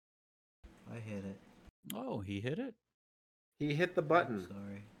hit it. Oh, he hit it. He hit the I'm button.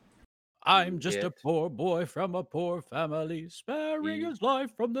 sorry. I'm just a hit. poor boy from a poor family, sparing He- his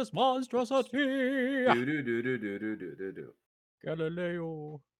life from this monstrosity. Do do do do do do do do do.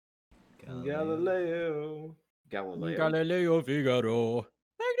 Galileo. Galileo. Galileo. Galileo Figaro. Why?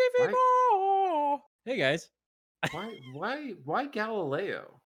 Magnifico. Hey, guys. Why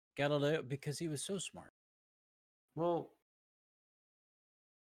Galileo? Galileo, because he was so smart. Well,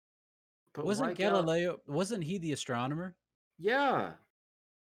 but Wasn't why Galileo, wasn't he the astronomer? Yeah.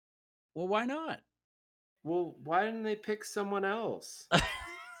 Well, why not? Well, why didn't they pick someone else?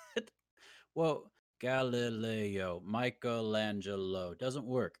 Well, Galileo, Michelangelo, doesn't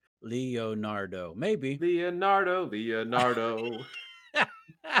work. Leonardo, maybe. Leonardo.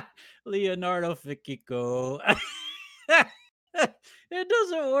 Leonardo Fichico. It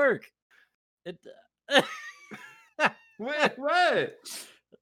doesn't work. It. What?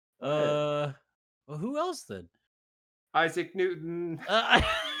 Well, who else then? Isaac Newton.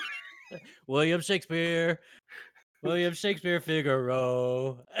 William Shakespeare. William Shakespeare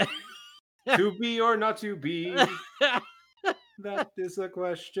Figaro. To be or not to be? That is a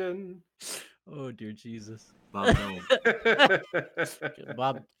question. Oh dear Jesus. Bob Dole.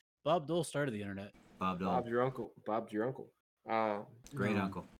 Bob Dole started the internet. Bob Dole. Bob's your uncle. Bob's your uncle. Great No.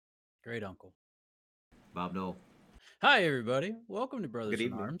 uncle. Great uncle. Bob Dole. Hi everybody. Welcome to Brothers Good in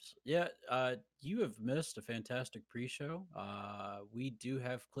evening. Arms. Yeah, you have missed a fantastic pre-show. We do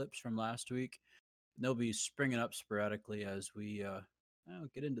have clips from last week. They'll be springing up sporadically as we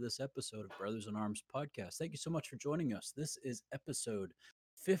get into this episode of Brothers in Arms podcast. Thank you so much for joining us. This is episode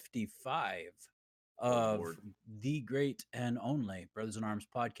 55 of Lord. the great and only Brothers in Arms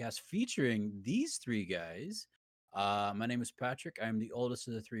podcast featuring these three guys. My name is Patrick. I'm the oldest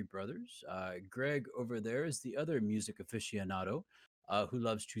of the three brothers. Greg over there is the other music aficionado who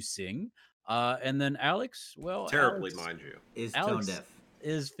loves to sing. And then Alex, well, Terribly, Alex mind you. Is Alex- tone deaf.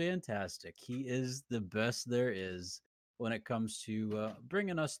 is fantastic. He is the best there is when it comes to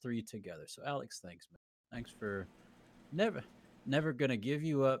bringing us three together. So, Alex, thanks, man. Thanks for never gonna give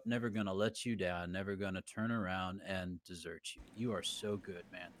you up, never gonna let you down, never gonna turn around and desert you. You are so good,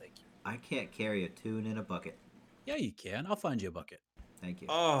 man. Thank you. I can't carry a tune in a bucket. Yeah, you can. I'll find you a bucket. Thank you.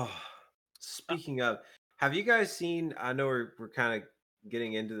 Oh, speaking of, have you guys seen? I know we're kind of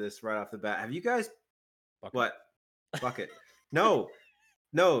getting into this right off the bat. Have you guys Bucket. what bucket? No.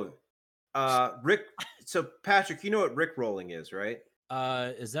 Rick. So Patrick, you know what Rick rolling is, right?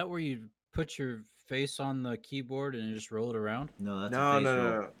 Is that where you put your face on the keyboard and you just roll it around? No, that's No, a face no, roll.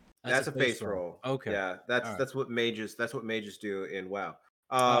 no, no. That's a face roll. Okay. Yeah, All right. that's what mages do in WoW.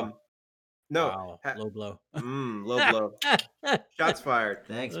 Oh. No. Wow. Low blow. Low blow. Shots fired.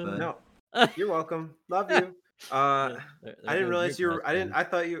 Thanks, bud. No. You're welcome. Love you. I didn't realize you were. I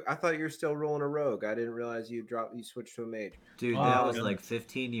thought you were still rolling a rogue. I didn't realize you switched to a mage. Dude, Oh, that was goodness. like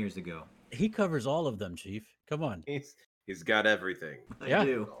 15 years ago. He covers all of them, Chief. Come on. He's got everything. Yeah. I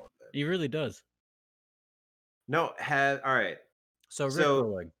do. He really does. No, all right. So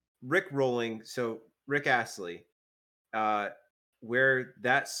Rick rolling. So Rick Astley, where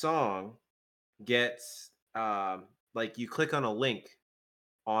that song gets like you click on a link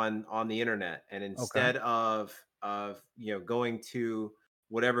on the internet, and instead of going to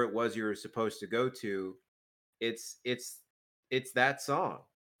whatever it was you were supposed to go to, it's that song.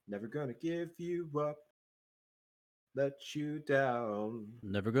 Never gonna give you up, let you down,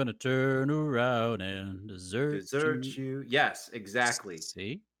 never gonna turn around and desert you. Yes, exactly.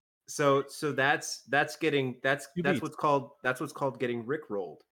 See? So that's beats. what's called getting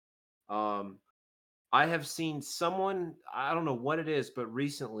rickrolled. I have seen someone, I don't know what it is, but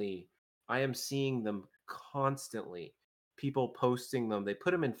recently I am seeing them constantly. People posting them. They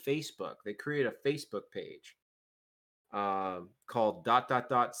put them in Facebook. They create a Facebook page called ...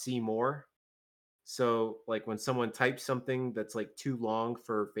 see more. So like when someone types something that's like too long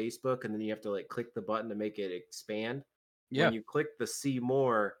for Facebook, and then you have to like click the button to make it expand. Yeah. When you click the see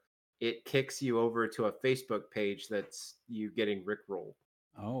more, it kicks you over to a Facebook page that's you getting rickrolled.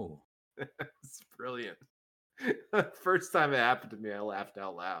 Oh. It's brilliant. First time it happened to me, I laughed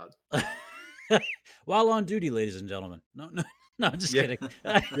out loud. While on duty, ladies and gentlemen. No, just Yeah. kidding.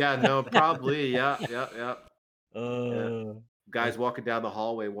 Yeah, no, probably. Yeah. Guys walking down the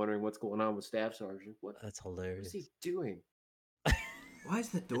hallway wondering what's going on with Staff Sergeant. That's hilarious. What's he doing? Why is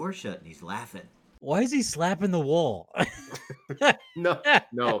the door shut and he's laughing? Why is he slapping the wall? No.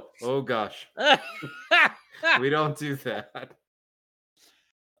 Oh gosh. We don't do that.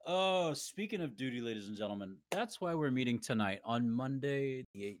 Oh, speaking of duty, ladies and gentlemen, that's why we're meeting tonight on Monday,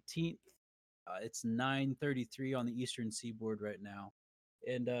 the 18th. It's 9:33 on the Eastern Seaboard right now.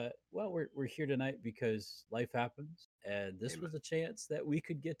 And well, we're here tonight because life happens, and this Amen. was a chance that we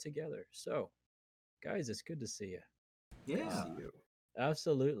could get together. So, guys, it's good to see you. Good to Yeah. see you.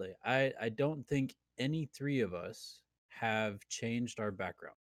 Absolutely. I don't think any three of us have changed our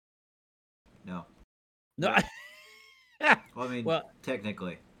background. No. No. Well, I mean, Well,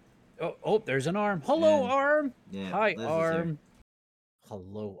 technically. oh, there's an arm. Hello, And, arm. yeah, Hi, Liz is here. arm.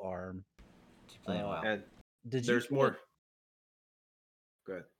 Hello, arm. She's playing WoW. And Did you there's kill more. it?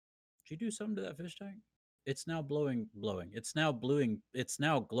 Good. Did you do something to that fish tank? It's now blowing. It's now bluing. It's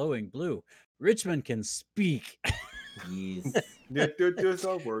now glowing blue. Richmond can speak. Yes. There's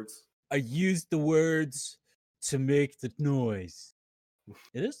our words. I used the words to make the noise.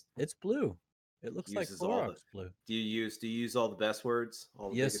 It is. It's blue. It looks like Uses all the. Clorox blue. Do you use all the best words? All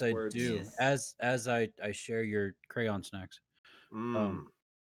the Yes, biggest I words? do. Yes. As I share your crayon snacks. Mmm.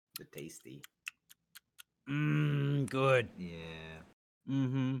 The tasty. Good. Yeah.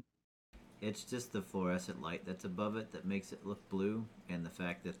 Mm-hmm. It's just the fluorescent light that's above it that makes it look blue, and the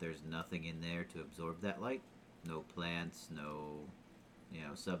fact that there's nothing in there to absorb that light. No plants, no,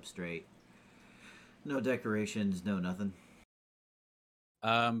 substrate, no decorations, no nothing.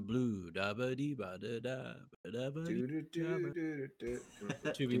 I'm blue. Da ba dee ba da da ba da ba dee. Do-do-do-do-do-do. Two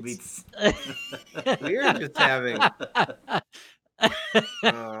Two beats. We're just having.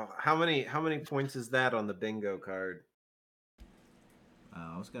 How many points is that on the bingo card?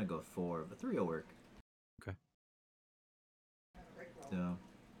 I was gonna go with 4, but 3 will work. Okay. So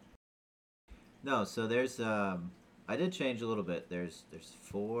no, so there's I did change a little bit. There's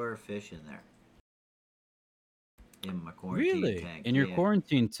 4 fish in there. In my quarantine Really? tank. In your Yeah.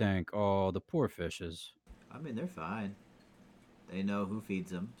 quarantine tank? Oh, the poor fishes. I mean, they're fine. They know who feeds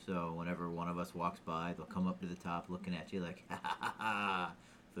them, so whenever one of us walks by, they'll come up to the top looking at you like, ha ha ha ha,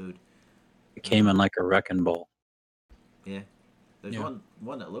 food. It came in like a wrecking ball. Yeah. There's Yeah.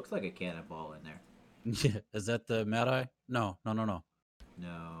 one that looks like a cannonball in there. Yeah. Is that the Mad Eye? No. No.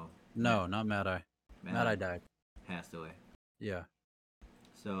 No, not Mad Eye. Mad Eye died. passed away. Yeah.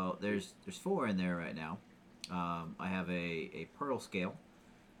 So there's 4 in there right now. I have a pearl scale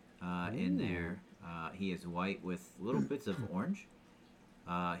in there. He is white with little bits of orange.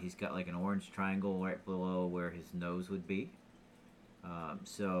 He's got like an orange triangle right below where his nose would be.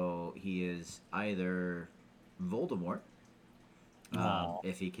 So he is either Voldemort,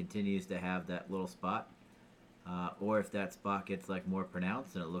 if he continues to have that little spot, or if that spot gets like more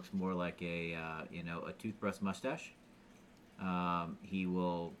pronounced and it looks more like a toothbrush mustache. He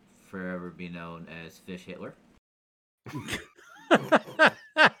will forever be known as Fish Hitler.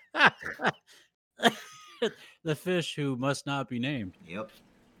 The fish who must not be named. Yep,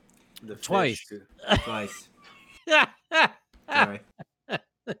 The Twice. fish. twice. Sorry.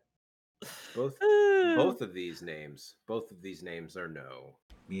 Both of these names are no.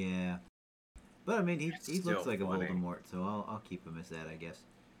 Yeah, but I mean, he Still looks like funny. a Voldemort, so I'll keep him as that, I guess.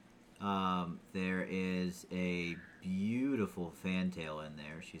 There is a beautiful fantail in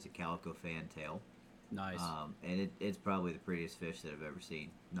there. She's a calico fantail. Nice. And it's probably the prettiest fish that I've ever seen.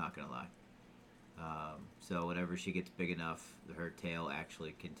 Not gonna lie. So whenever she gets big enough, her tail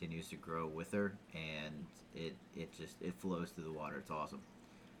actually continues to grow with her, and it flows through the water. It's awesome.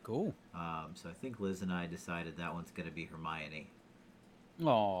 Cool. So I think Liz and I decided that one's gonna be Hermione.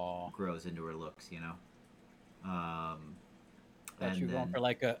 Aw. Grows into her looks, Thought and you were going then for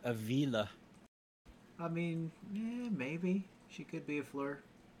like a Vila. I mean, yeah, maybe she could be a Fleur.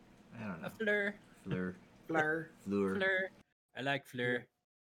 I don't know. Fleur. Fleur. Fleur. Fleur. I like Fleur.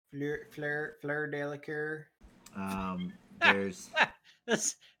 Fleur de la Cour. There's.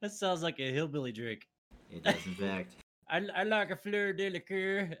 That sounds like a hillbilly drink. It does, in fact. I like a Fleur de la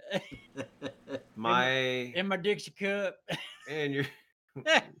Cour My in my Dixie cup. and your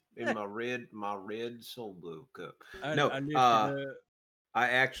in my red Soul Blue cup. I No, lift it I up.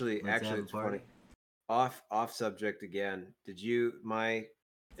 actually Let's have a it's party. funny. Off subject again. Did you my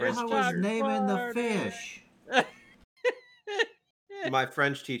French I was teacher? naming the Party. fish. My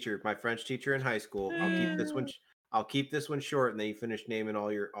French teacher in high school. I'll keep this one short, and then you finish naming all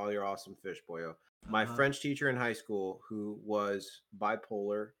your awesome fish, boyo. My Uh-huh. French teacher in high school, who was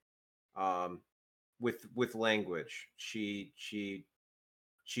bipolar, with language. She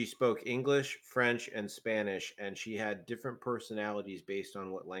spoke English, French, and Spanish, and she had different personalities based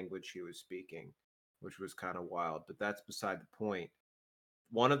on what language she was speaking, which was kind of wild. But that's beside the point.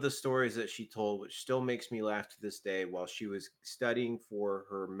 One of the stories that she told, which still makes me laugh to this day, while she was studying for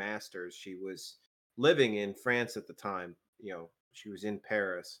her master's, she was living in France at the time. She was in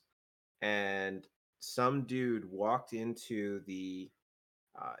Paris, and some dude walked into the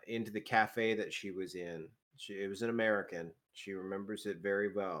cafe that she was in. It was an American, She remembers it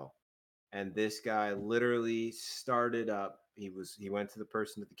very well. And this guy literally started up. He went to the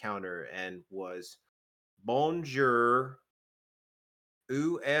person at the counter and was bonjour,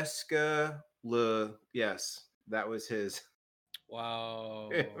 est le. Yes, that was his. Wow.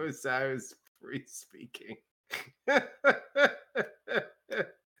 I was free speaking.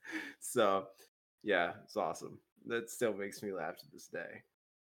 So, yeah, it's awesome. That still makes me laugh to this day.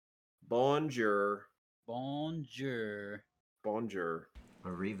 Bonjour, Bonjour. bonjour,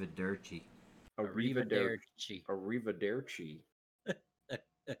 Arrivederci. Arrivederci. arrivederci.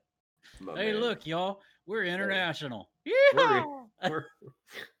 My Hey, man. look, y'all. We're international. We're, Yeehaw!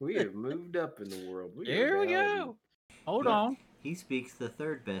 we have moved up in the world. We Here are we now go. Hold He- on. He speaks the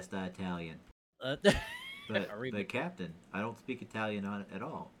third best Italian. But Captain, I don't speak Italian on at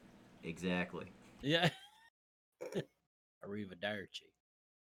all. Exactly. Yeah. Arrivederci.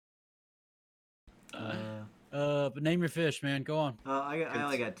 But name your fish, man. Go on. I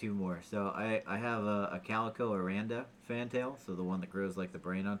only got two more. So I have a Calico Aranda fantail, so the one that grows like the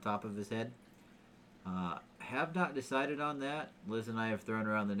brain on top of his head. Have not decided on that. Liz and I have thrown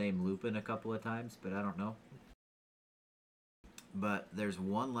around the name Lupin a couple of times, but I don't know. But there's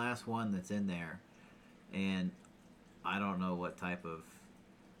one last one that's in there, and I don't know what type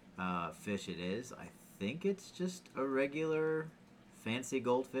of fish it is. I think it's just a regular fancy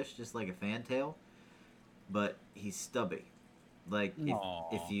goldfish, just like a fantail, but he's stubby. Like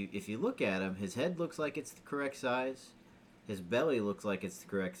if you look at him, his head looks like it's the correct size, his belly looks like it's the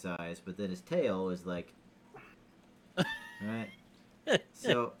correct size, but then his tail is like, right.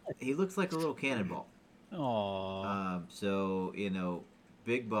 So he looks like a little cannonball. Aww. Um, So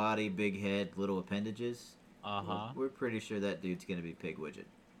big body, big head, little appendages. Uh-huh. We're pretty sure that dude's gonna be Pig Widget.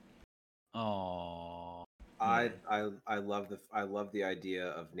 Aww. I love the idea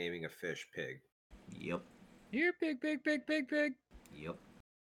of naming a fish Pig. Yep. Here, pig. Yep.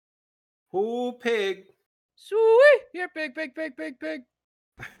 Who Pig? Sweet. Here, pig.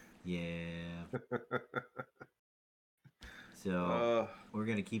 Yeah. So we're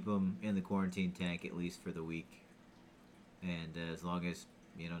gonna keep him in the quarantine tank at least for the week, and as long as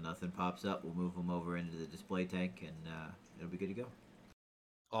nothing pops up, we'll move him over into the display tank, and it'll be good to go.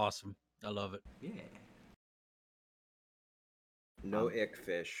 Awesome. I love it. Yeah. No ick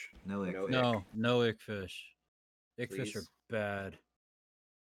fish. No ick. No ick fish. Ick fish are Please. bad.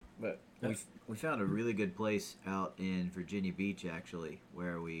 But we found a really good place out in Virginia Beach, actually,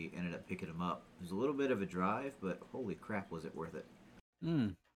 where we ended up picking them up. It was a little bit of a drive, but holy crap, was it worth it.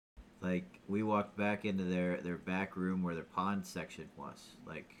 Like, we walked back into their back room where their pond section was.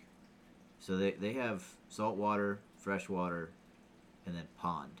 Like, so they have saltwater, freshwater, and then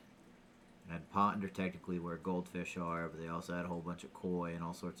pond. And pond are technically where goldfish are, but they also had a whole bunch of koi and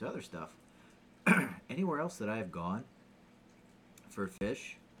all sorts of other stuff. Anywhere else that I've gone for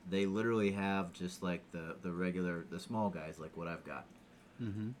fish, they literally have just like the regular, the small guys, like what I've got.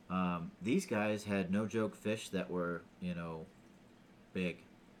 These guys had, no joke, fish that were, big.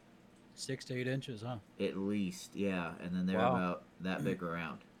 6 to 8 inches, huh? At least, yeah. And then they're about that big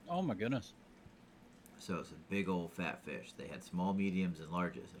around. Oh my goodness. So it's a big old fat fish. They had small, mediums, and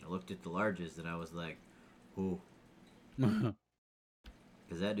larges. And I looked at the larges and I was like, ooh.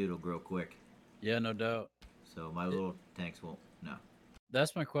 Because that dude will grow quick. Yeah, no doubt. So my little tanks won't, no.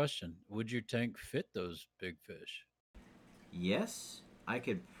 That's my question. Would your tank fit those big fish? Yes, I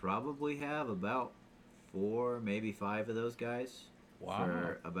could probably have about 4, maybe 5 of those guys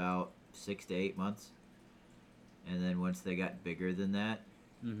for about 6 to 8 months. And then once they got bigger than that,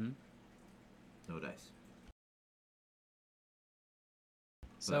 no dice.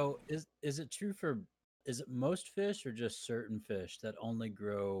 So is it true is it most fish or just certain fish that only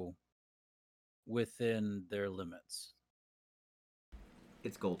grow within their limits?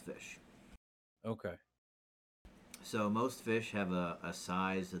 It's goldfish. Okay. So most fish have a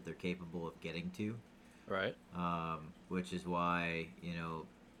size that they're capable of getting to. Right. Which is why,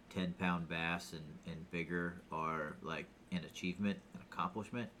 10-pound bass and bigger are like an achievement, an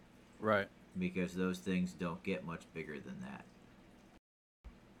accomplishment. Right. Because those things don't get much bigger than that.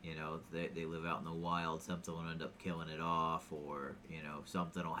 They live out in the wild, something will end up killing it off, or,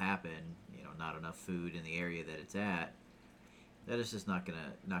 something will happen, not enough food in the area that it's at. That is just not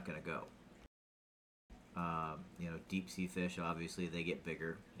gonna go. Deep sea fish, obviously, they get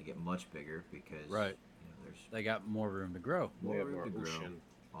bigger. They get much bigger because they got more room to grow. More room to grow.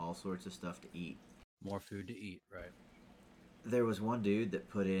 All sorts of stuff to eat. More food to eat, right. There was one dude that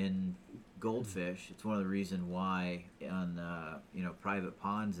put in goldfish. It's one of the reasons why on private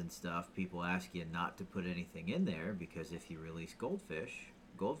ponds and stuff, people ask you not to put anything in there, because if you release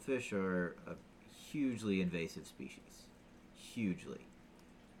goldfish are a hugely invasive species. hugely,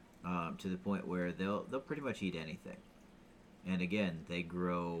 to the point where they'll pretty much eat anything. And again, they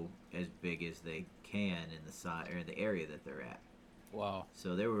grow as big as they can in the side or in the area that they're at. Wow.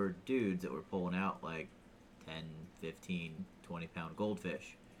 So there were dudes that were pulling out like 10, 15, 20-pound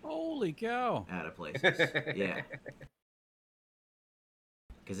goldfish Holy cow. out of places. Yeah.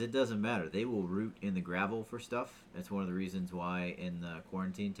 Because it doesn't matter. They will root in the gravel for stuff. That's one of the reasons why in the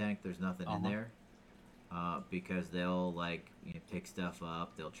quarantine tank there's nothing in there. Because they'll pick stuff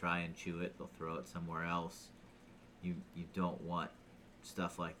up. They'll try and chew it. They'll throw it somewhere else. You don't want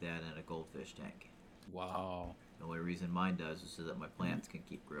stuff like that in a goldfish tank. Wow. The only reason mine does is so that my plants can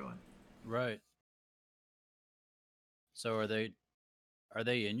keep growing. Right. So are they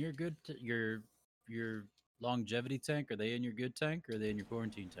in your your longevity tank? Are they in your good tank or are they in your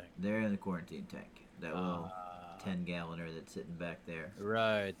quarantine tank? They're in the quarantine tank. That little 10-galloner that's sitting back there.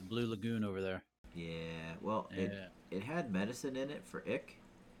 Right, the Blue Lagoon over there. Yeah. Well, Yeah. it had medicine in it for ick.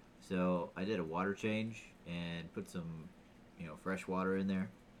 So I did a water change and put some, fresh water in there.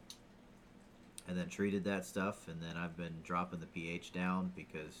 And then treated that stuff, and then I've been dropping the pH down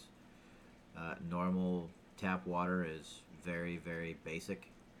because normal tap water is very, very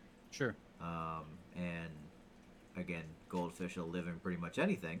basic. Sure. And again, goldfish will live in pretty much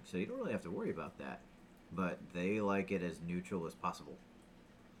anything, so you don't really have to worry about that. But they like it as neutral as possible.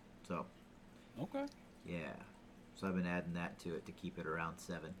 So. Okay. Yeah. So I've been adding that to it to keep it around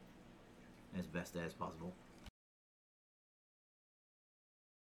 7 as best as possible.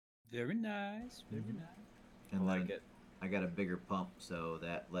 Very nice. Very nice. And I like it. I got a bigger pump, so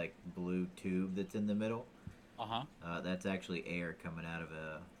that blue tube that's in the middle. That's actually air coming out of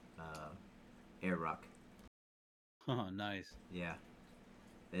a air rock. Oh, nice. Yeah.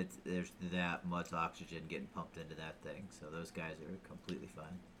 There's that much oxygen getting pumped into that thing, so those guys are completely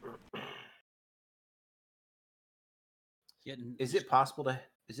fine. Is it possible to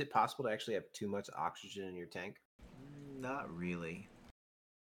actually have too much oxygen in your tank? Not really.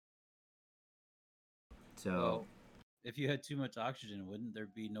 So, well, if you had too much oxygen, wouldn't there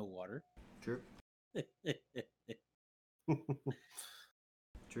be no water? True.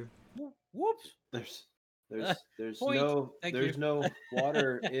 True. Whoops. There's Point. no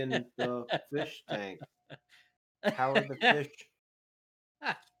water in the fish tank. How are the fish?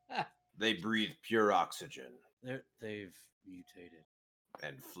 They breathe pure oxygen. They've mutated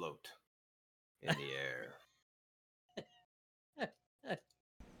and float in the air.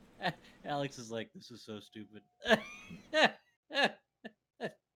 Alex is like, this is so stupid.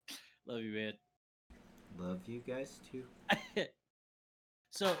 Love you, man. Love you guys too.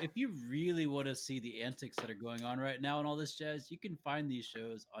 So if you really want to see the antics that are going on right now and all this jazz, you can find these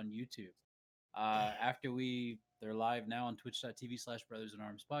shows on YouTube. They're live now on twitch.tv/Brothers in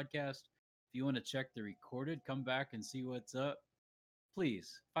Arms podcast. If you want to check the recorded, come back and see what's up.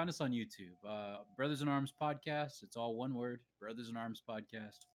 Please find us on YouTube. Brothers in Arms podcast. It's all one word, Brothers in Arms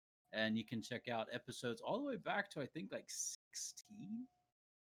podcast. And you can check out episodes all the way back to, I think, like 16.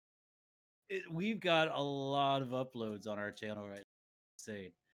 We've got a lot of uploads on our channel right now.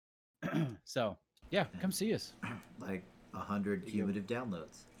 Insane. So, yeah, come see us. Like 100 cumulative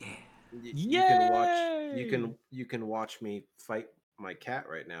downloads. Yeah. You can watch me fight my cat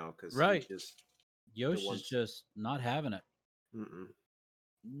right now because Yosh is just not having it.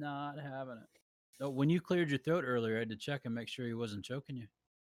 Not having it. So when you cleared your throat earlier, I had to check and make sure he wasn't choking you.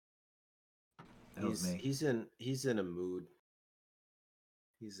 That was me. He's in a mood.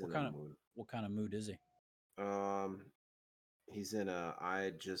 Mood. What kind of mood is he? He's in a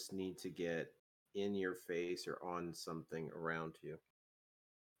I just need to get in your face or on something around you.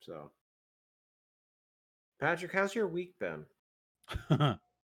 So, Patrick, how's your week been?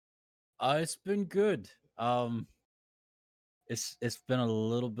 It's been good. It's been a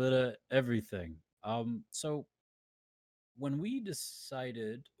little bit of everything. So when we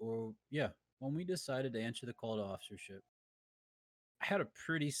decided to answer the call to officership, I had a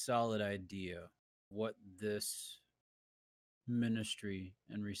pretty solid idea what this ministry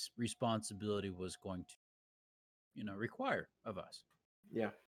and responsibility was going to, require of us. Yeah.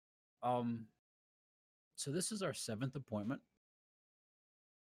 So this is our 7th appointment.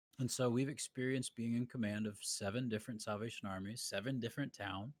 And so we've experienced being in command of 7 different Salvation Armies, 7 different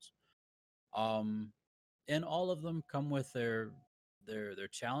towns. And all of them come with their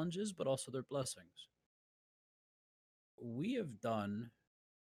challenges, but also their blessings. We have done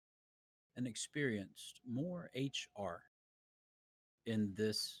and experienced more HR in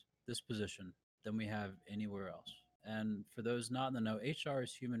this position than we have anywhere else. And for those not in the know, HR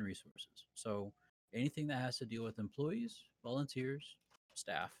is human resources. So anything that has to deal with employees, volunteers,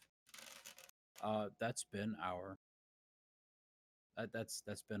 staff, that's been our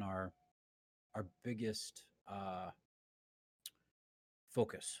That's been our biggest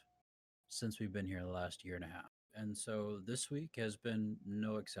focus since we've been here the last year and a half. And so this week has been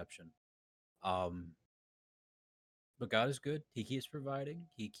no exception. Um, but God is good. He keeps providing.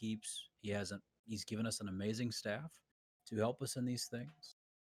 He's given us an amazing staff to help us in these things.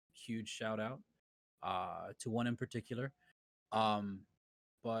 Huge shout out to one in particular. Um,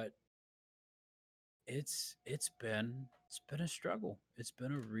 but it's been a struggle. It's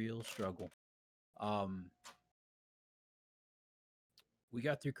been a real struggle. Um, we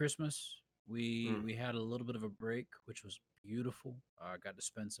got through Christmas. We Mm. we had a little bit of a break, which was beautiful. Got to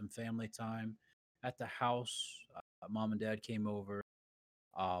spend some family time at the house. Mom and Dad came over.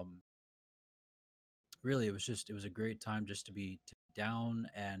 Um, really, it was a great time just to be down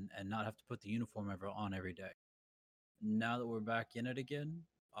and not have to put the uniform ever on every day. Now that we're back in it again,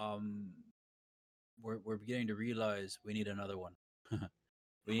 um, we're beginning to realize we need another one.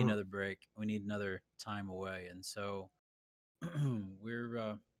 We need another break. We need another time away, and so we're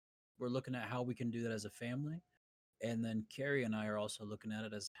uh, we're looking at how we can do that as a family. And then Carrie and I are also looking at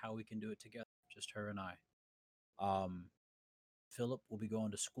it as how we can do it together, just her and I. Um, Philip will be going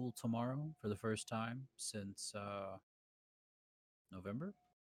to school tomorrow for the first time since November,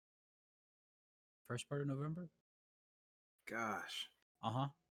 first part of November. Gosh. Uh huh.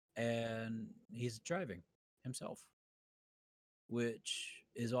 And he's driving himself, which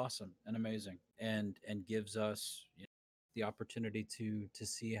is awesome and amazing, and gives us, the opportunity to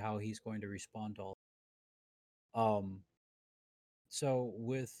see how he's going to respond to all. Um, So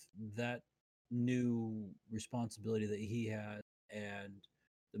with that new responsibility that he has, and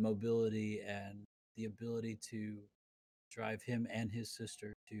the mobility and the ability to drive him and his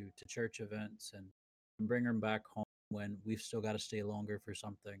sister to church events and bring them back home when we've still got to stay longer for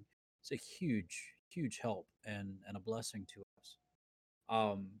something, it's a huge help and a blessing to us.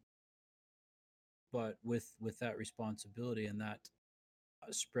 Um, but with that responsibility and that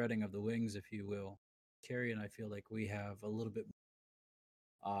spreading of the wings, if you will, Carrie and I feel like we have a little bit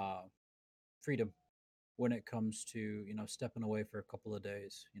uh, freedom when it comes to, stepping away for a couple of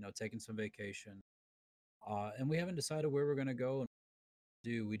days, taking some vacation. And we haven't decided where we're going to go and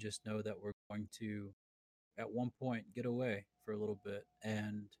do. We just know that we're going to at one point get away for a little bit.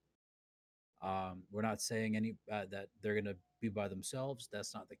 And we're not saying any that they're going to be by themselves.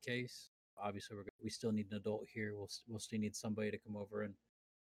 That's not the case. Obviously we still need an adult here. We'll still need somebody to come over and,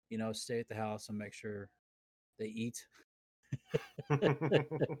 stay at the house and make sure they eat.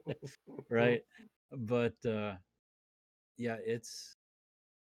 Right. But yeah, it's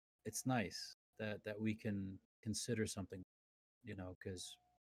nice that we can consider something, because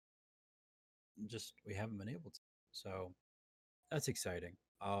just we haven't been able to. So that's exciting.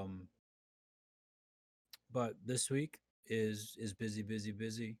 But this week is busy, busy,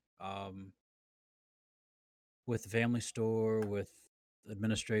 busy. With the family store, with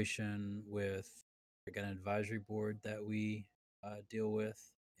administration, with like an advisory board that we deal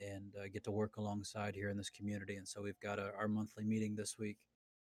with and get to work alongside here in this community. And so we've got our monthly meeting this week.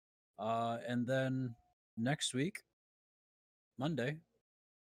 And then next week, Monday,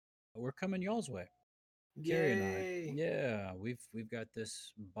 we're coming y'all's way. Carrie and I. Yay. Yeah, we've got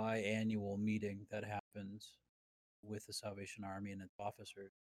this biannual meeting that happens with the Salvation Army and its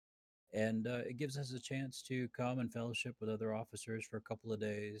officers, and it gives us a chance to come and fellowship with other officers for a couple of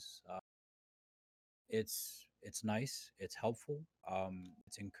days. It's nice, it's helpful,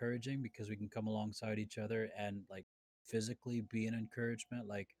 it's encouraging because we can come alongside each other and like physically be an encouragement.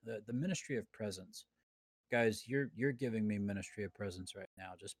 Like the ministry of presence, guys. You're giving me ministry of presence right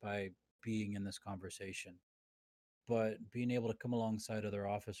now just by being in this conversation, but being able to come alongside other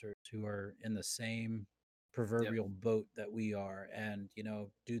officers who are in the same Yep. proverbial boat that we are, and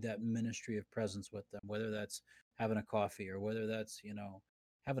do that ministry of presence with them, whether that's having a coffee, or whether that's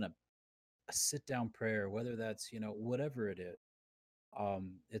having a sit down prayer, whether that's whatever it is.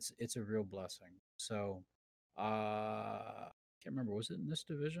 It's a real blessing. So can't remember, was it in this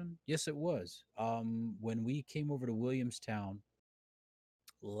division? Yes, it was. When we came over to Williamstown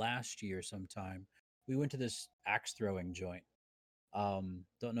last year sometime, we went to this axe throwing joint.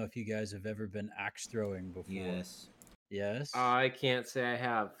 Don't know if you guys have ever been axe throwing before. Yes. Yes. I can't say I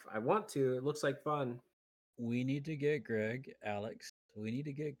have. I want to. It looks like fun. We need to get Greg, Alex. We need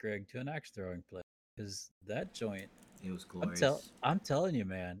to get Greg to an axe throwing place, because that joint. It was glorious. I'm telling you,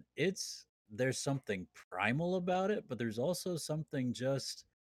 man. There's something primal about it, but there's also something just,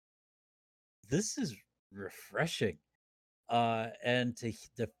 this is refreshing. And to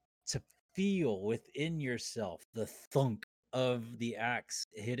feel within yourself the thunk of the axe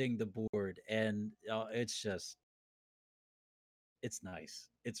hitting the board, and it's just it's nice.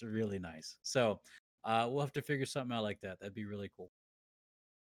 It's really nice. So we'll have to figure something out like that. That'd be really cool.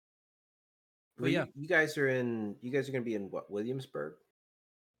 Well, But yeah, you guys are in. You guys are going to be in what? Williamsburg.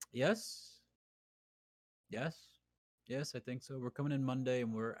 yes, yes, yes. I think so. We're coming in Monday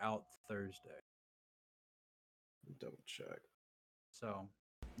and we're out Thursday. Double check. So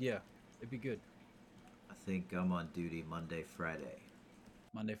yeah, it'd be good. I think I'm on duty Monday, Friday.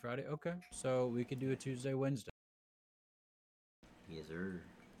 Monday, Friday. Okay, so we could do a Tuesday, Wednesday. Yes, sir.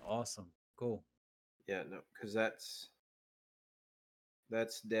 Awesome. Cool. Yeah, no, because that's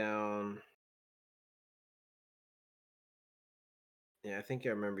down. Yeah, I think I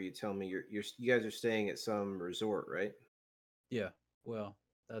remember you telling me you guys are staying at some resort, right? Yeah. Well,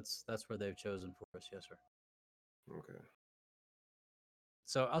 that's where they've chosen for us. Yes, sir. Okay,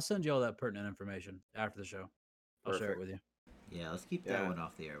 So I'll send you all that pertinent information after the show. I'll share it perfect. with you. Yeah, let's keep that Yeah, one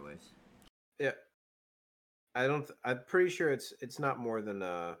off the airwaves. yeah. I don't. I'm pretty sure it's not more than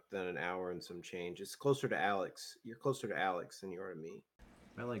an hour and some change. It's closer to Alex. You're closer to Alex than you are to me.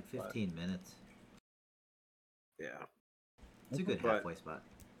 About like But 15 minutes. yeah, It's a Okay. good but halfway spot.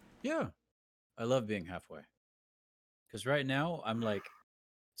 Yeah. I love being halfway. Because right now I'm like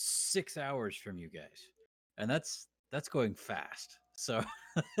 6 hours from you guys. And that's going fast. So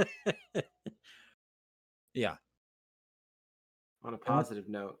yeah. on a And with positive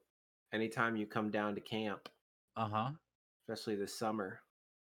note, anytime you come down to camp, uh-huh. especially this summer,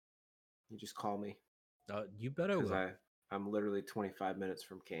 you just call me You bet I because will. I'm literally 25 minutes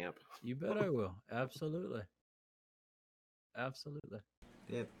from camp. You bet I will. Absolutely. Absolutely.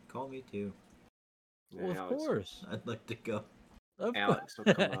 Yeah, call me too. Well, And of course. I'd like to go. Of course. Alex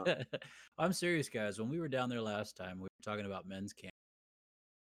will come up. I'm serious, guys. When we were down there last time, we were talking about men's camp.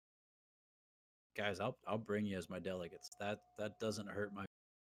 Guys, I'll bring you as my delegates. That doesn't hurt my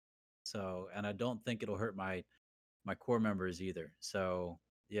so, and I don't think it'll hurt my core members either. So,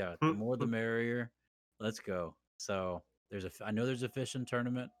 yeah, the more the merrier. Let's go. So, I know there's a fishing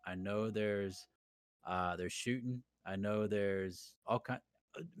tournament. I know there's shooting. I know there's all kind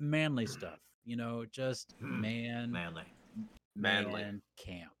manly stuff. Just Manly. Manly. man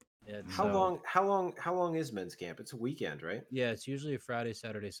camp. It's How so long? How long is men's camp? It's a weekend, right? yeah, it's usually a Friday,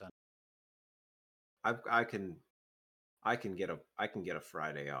 Saturday, Sunday. I can get a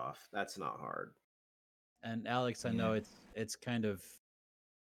Friday off. That's not hard. And Alex, I know Yeah. it's kind of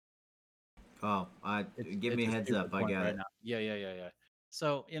Oh, give me it's a a heads stupid up. I point got right it. now. Yeah.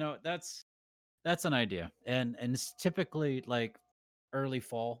 So, that's an idea. And it's typically like early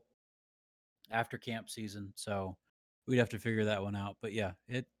fall after camp season. So we'd have to figure that one out. But yeah,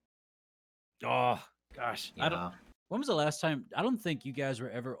 oh gosh. I don't Yeah. When was the last time? I don't think you guys were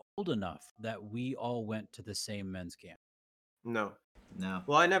ever old enough that we all went to the same men's camp. No. No.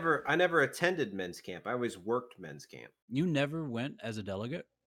 Well, I never attended men's camp. I always worked men's camp. You never went as a delegate?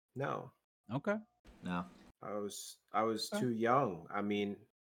 No. Okay. No. I was Okay. too young. I mean,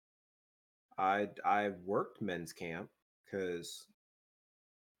 I worked men's camp because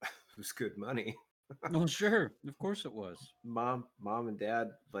it was good money. Well, sure. Of course it was. Mom and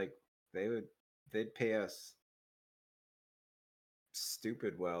dad, like, they'd pay us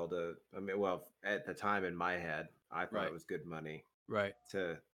stupid well to. I mean, well, at the time in my head, I thought Right. it was good money Right.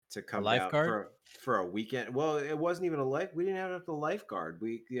 to A come down lifeguard? for a weekend. Well, it wasn't even a life. We didn't have the lifeguard.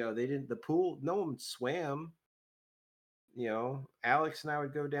 They didn't. The pool. No one swam. Alex and I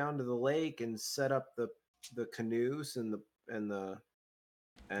would go down to the lake and set up the canoes and the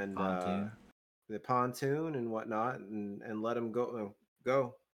and Pontoon. the pontoon and whatnot, and let them go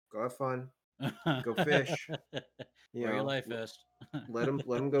have fun, go fish. You Wear your know, life vest. let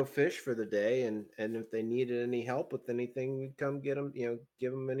them go fish for the day, and if they needed any help with anything, we'd come get them.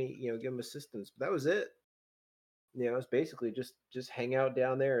 Give them assistance. But that was it. It's basically just hang out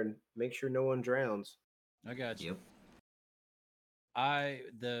down there and make sure no one drowns. I got you. Yep.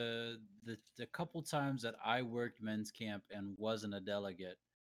 The couple times that I worked men's camp and wasn't a delegate,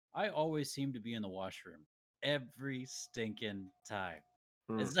 I always seemed to be in the washroom every stinking time.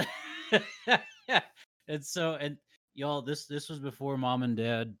 Hmm. It's and y'all, this was before mom and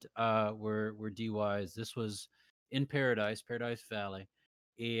dad were DYs. This was in Paradise Valley.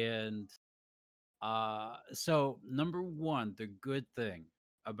 And so number one, the good thing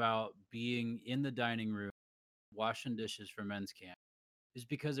about being in the dining room washing dishes for men's camp is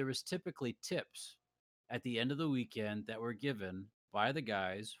because there was typically tips at the end of the weekend that were given by the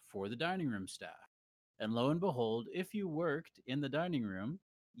guys for the dining room staff. And lo and behold, if you worked in the dining room,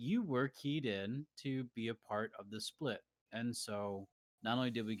 you were keyed in to be a part of the split. And so not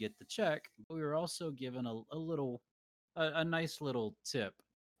only did we get the check, but we were also given a nice little tip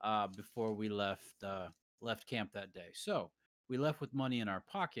before we left camp that day. So we left with money in our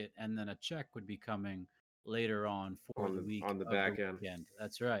pocket, and then a check would be coming later on for on the the week on the of the back end. weekend.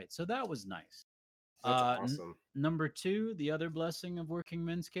 That's right. So that was nice. That's Uh, n- awesome. Number two, the other blessing of working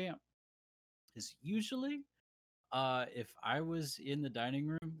men's camp is usually if I was in the dining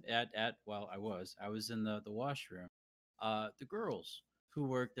room I was in the washroom. The girls who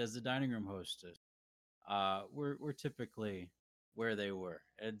worked as the dining room hostess were typically where they were,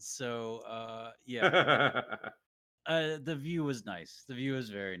 and so yeah, the view was nice. The view was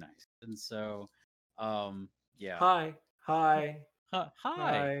very nice, and so yeah. Hi, hi, Hi.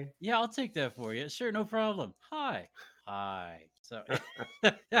 hi. Yeah, I'll take that for you. Sure, no problem. Hi. Hi. So,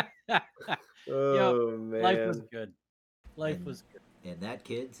 yep, Oh life was man. good. Life And was good. and that,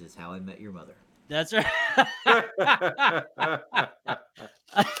 kids, is how I met your mother. That's right.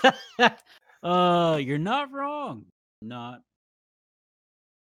 You're not wrong. Not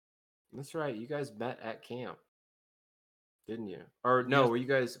That's right. You guys met at camp, didn't you? Or no, yes. were you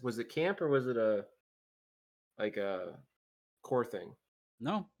guys, was it camp or was it a core thing?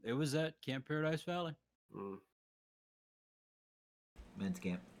 No, it was at Camp Paradise Valley. Mm. Men's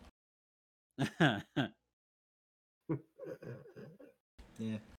camp.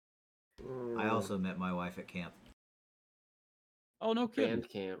 Yeah. I Mm. also met my wife at camp. Oh, no kidding. Band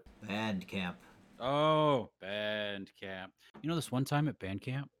camp. Band camp. Oh, band camp. You know, this one time at band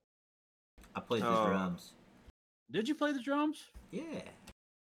camp, I played the Oh. drums. did you play the drums? Yeah.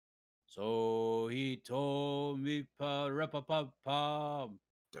 So he told me, pa-ra-pa-pa-pam.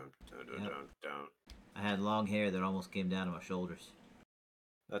 Don't, don't, Yep. don't. I had long hair that almost came down to my shoulders.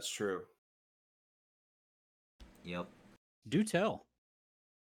 That's true. Yep. Do tell.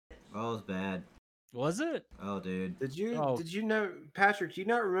 Oh, it was bad. Was it? Oh, dude. Did you Oh. did you know, Patrick, do you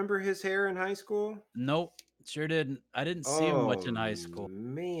not remember his hair in high school? Nope. Sure didn't. I didn't see him much in high school.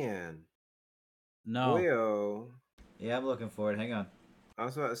 Man. No. Boyo. Yeah, I'm looking for it. Hang on. I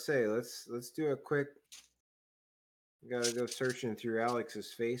was about to say, let's do a quick. We gotta go searching through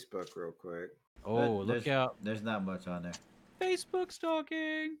Alex's Facebook real quick. Oh, But look out. There's not much on there. Facebook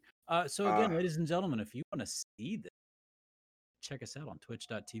stalking. So again, ladies and gentlemen, if you want to see this, check us out on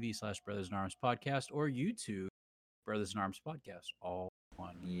twitch.tv/Brothers in Arms Podcast or YouTube Brothers in Arms Podcast. All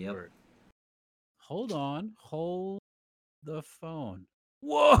one Yep. word. Hold on. Hold the phone.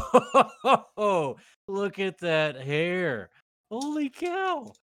 Whoa! Look at that hair. Holy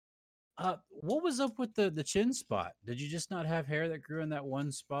cow. What was up with the chin spot? Did you just not have hair that grew in that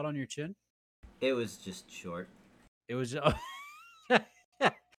one spot on your chin? It was just short. It was.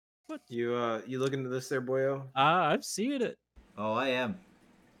 What? You look into this there, Boyo? I've seen it. Oh, I am.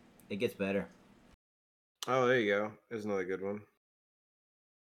 It gets better. Oh, there you go. There's another good one.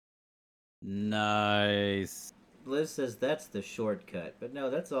 Nice. Liz says that's the shortcut, but no,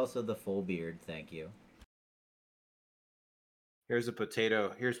 that's also the full beard. Thank you. Here's a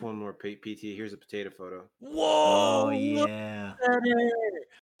potato. Here's one more PT. Here's a potato photo. Whoa! Oh Look yeah. at that hair.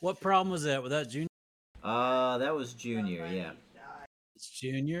 What problem was that? Was that Junior? That was Junior. Yeah. It's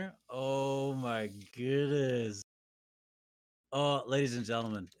Junior. Oh my goodness. Oh, ladies and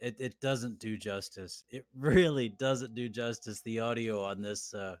gentlemen, it doesn't do justice. It really doesn't do justice. The audio on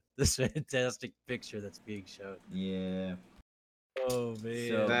this this fantastic picture that's being shown. Yeah. Oh man.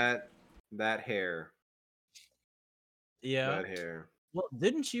 So- That hair. Yeah. That hair. Well,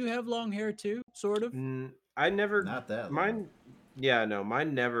 didn't you have long hair too? Sort of. I never. Not that long. Mine. Yeah, no,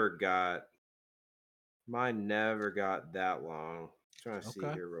 mine never got. Mine never got that long. Trying to see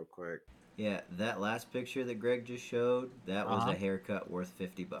Okay. here real quick. Yeah, that last picture that Greg just showed, that was Uh-huh. a haircut worth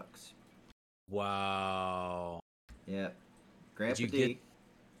 $50. Wow. Yep. Grandpa you D. get-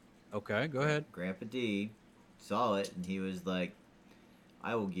 Okay, go ahead. Grandpa D saw it and he was like,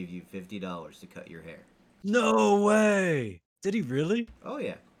 "I will give you $50 to cut your hair." No way. Did he really? Oh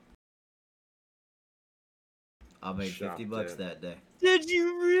yeah. I made Shopped $50 it. that day. Did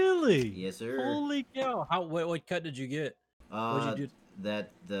you really? Yes, sir. Holy cow! What cut did you get? What'd you do?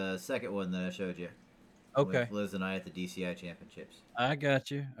 That the second one that I showed you. Okay, With Liz and I at the DCI championships. I got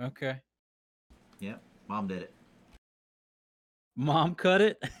you. Okay, Yep. Mom did it. Mom cut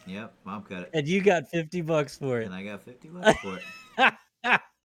it, Yep. Mom cut it. and you got $50 for it. And I got $50 for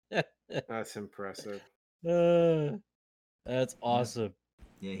it. That's impressive. That's awesome.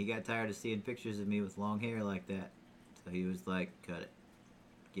 Yeah, he got tired of seeing pictures of me with long hair like that. So he was like, "Cut it.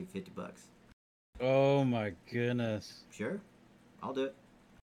 Give $50." Oh my goodness. Sure. I'll do it.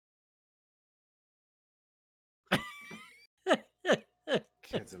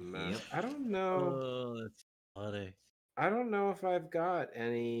 It's a mess. Yep. I don't know. Oh, that's funny. I don't know if I've got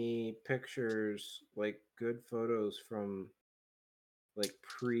any pictures, like good photos from like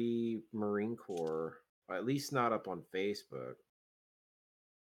pre Marine Corps. At least not up on Facebook.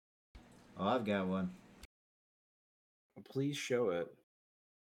 Oh, I've got one. Please show it.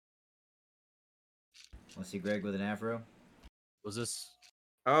 Want to see Greg with an afro? Was this?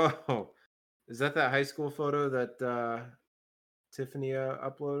 Oh, is that high school photo that Tiffany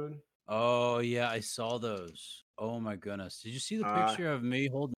uploaded? Oh yeah, I saw those. Oh my goodness! Did you see the Uh, picture of me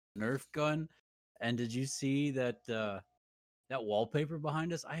holding a Nerf gun? And did you see that that wallpaper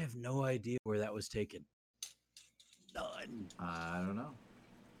behind us? I have no idea where that was taken. None. I don't know.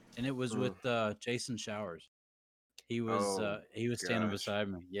 And it was hmm. with Jason Showers. He Oh was standing gosh. beside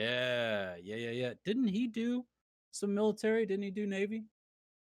me. Yeah. Didn't he do some military? Didn't he do Navy?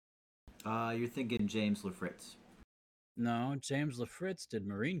 You're thinking James LaFritz. No, James LaFritz did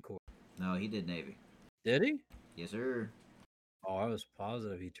Marine Corps. No, he did Navy. Did he? Yes, sir. Oh, I was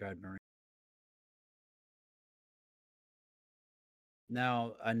positive he tried Marine.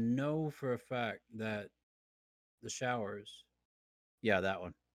 Now, I know for a fact that the Showers, yeah, that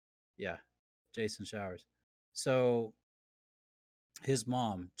one. Yeah, Jason Showers. So his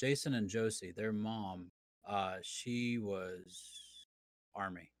mom, Jason and Josie, their mom, she was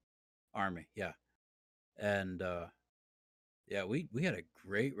Army, yeah. And yeah, we had a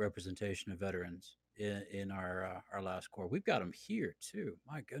great representation of veterans in our last corps. We've got them here too.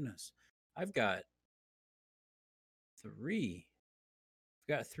 My goodness, I've got three.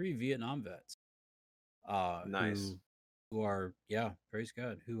 I've got three Vietnam vets. Nice. Who are, yeah, praise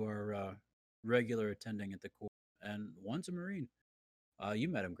God, who are regular attending at the corps, and one's a Marine. You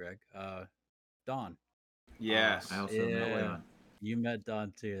met him, Greg. Don. Yes. I also met Yeah, Don. you met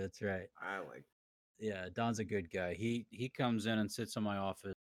Don too. That's right. I like. Yeah, Don's a good guy. He comes in and sits in my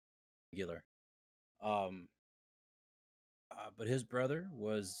office regular. Um, but his brother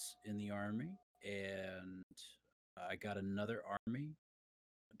was in the army, and I got another army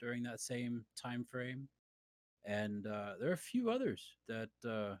during that same time frame. And there are a few others that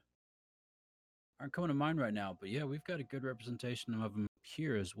aren't coming to mind right now. But yeah, we've got a good representation of them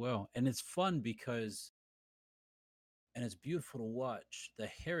here as well. And it's fun because, and it's beautiful to watch the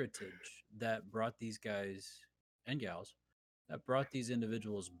heritage that brought these guys and gals, that brought these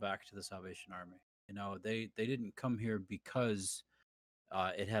individuals back to the Salvation Army. You know, they didn't come here because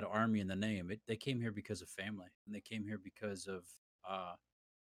it had army in the name. They came here because of family, and they came here because of uh,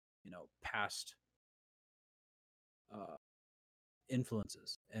 past uh,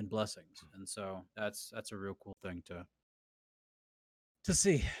 influences and blessings. And so that's a real cool thing to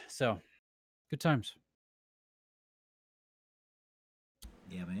see. So good times.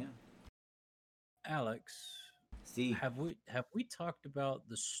 Yeah, man. Alex, See, have we talked about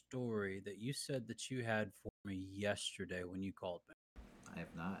the story that you said that you had for me yesterday when you called me? I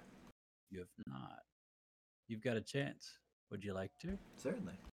have not. You have not. You've got a chance. Would you like to?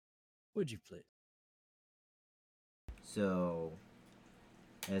 Certainly. Would you please? So,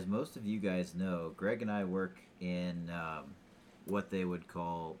 as most of you guys know, Greg and I work in what they would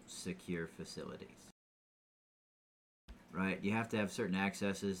call secure facilities. Right? You have to have certain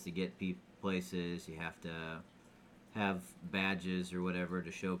accesses to get places. You have to have badges or whatever to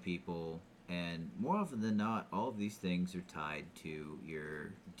show people. And more often than not, all of these things are tied to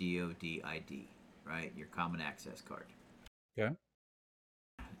your DoD ID, right? Your Common Access Card. Okay.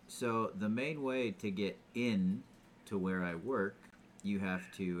 So the main way to get in to where I work, you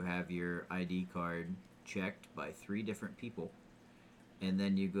have to have your ID card checked by 3 different people. And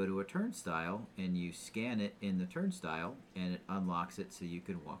then you go to a turnstile and you scan it in the turnstile and it unlocks it so you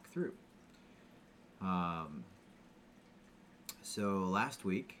can walk through. So last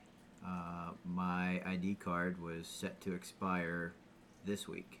week, my ID card was set to expire this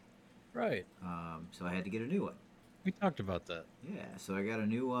week. Right. So I had to get a new one. We talked about that. Yeah, so I got a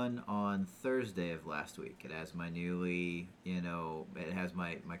new one on Thursday of last week. It has my it has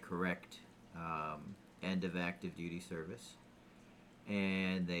my correct end of active duty service.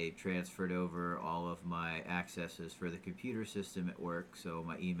 And they transferred over all of my accesses for the computer system at work, so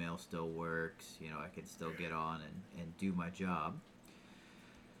my email still works. I can still get on and do my job.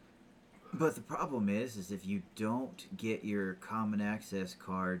 But the problem is if you don't get your Common Access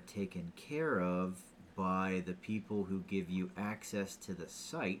card taken care of by the people who give you access to the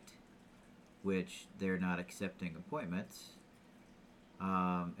site, which they're not accepting appointments,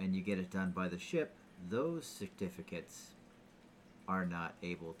 and you get it done by the ship, those certificates are not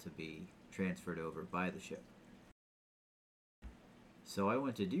able to be transferred over by the ship. So I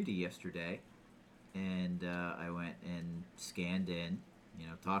went to duty yesterday, and I went and scanned in,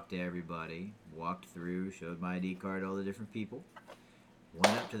 talked to everybody, walked through, showed my ID card to all the different people,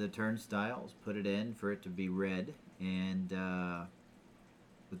 went up to the turnstiles, put it in for it to be read, and the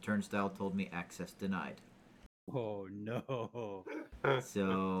turnstile told me access denied. Oh no.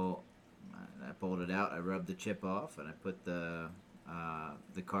 So I pulled it out. I rubbed the chip off, and I put the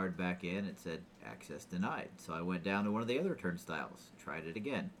card back in. It said access denied. So I went down to one of the other turnstiles, tried it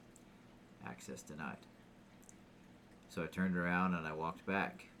again. Access denied. So I turned around and I walked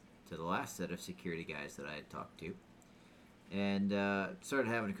back to the last set of security guys that I had talked to, and started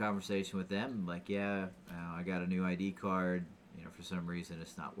having a conversation with them. I'm like, yeah, I got a new ID card. For some reason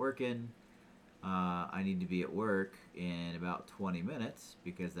it's not working. I need to be at work in about 20 minutes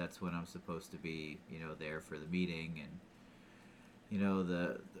because that's when I'm supposed to be, there for the meeting and,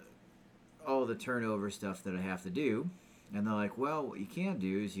 all the turnover stuff that I have to do. And they're like, well, what you can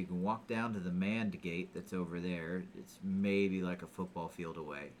do is you can walk down to the manned gate that's over there. It's maybe like a football field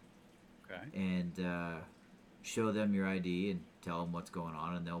away. Okay. And show them your ID and tell them what's going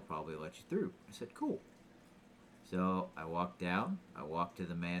on, and they'll probably let you through. I said, cool. So I walked down. I walked to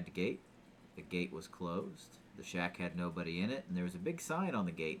the manned gate. The gate was closed. The shack had nobody in it, and there was a big sign on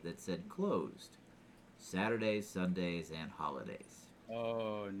the gate that said closed Saturdays, Sundays, and holidays.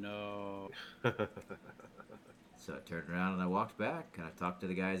 Oh, no. So I turned around and I walked back, and I talked to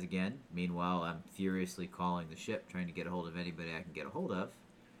the guys again. Meanwhile, I'm furiously calling the ship, trying to get a hold of anybody I can get a hold of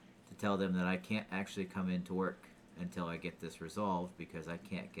to tell them that I can't actually come into work until I get this resolved because I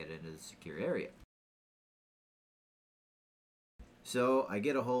can't get into the secure area. So I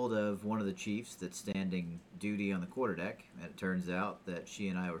get a hold of one of the chiefs that's standing duty on the quarterdeck, and it turns out that she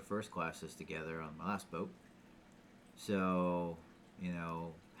and I were first classes together on my last boat. So,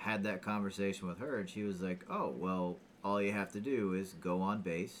 had that conversation with her, and she was like, oh, well, all you have to do is go on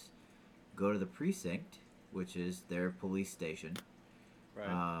base, go to the precinct, which is their police station,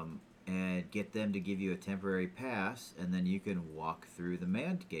 Right. and get them to give you a temporary pass, and then you can walk through the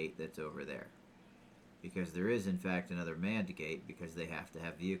manned gate that's over there. Because there is, in fact, another manned gate because they have to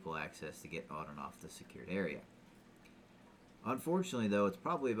have vehicle access to get on and off the secured area. Unfortunately, though, it's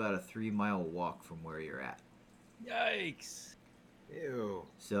probably about a 3-mile walk from where you're at. Yikes. Ew.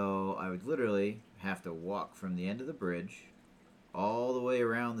 So I would literally have to walk from the end of the bridge all the way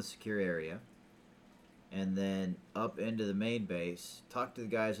around the secure area and then up into the main base, talk to the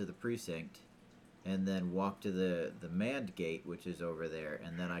guys at the precinct, and then walk to the manned gate, which is over there,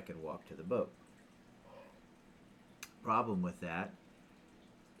 and then I could walk to the boat. Problem with that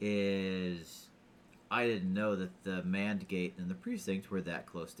is I didn't know that the manned gate and the precinct were that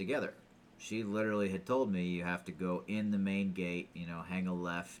close together. She literally had told me you have to go in the main gate, hang a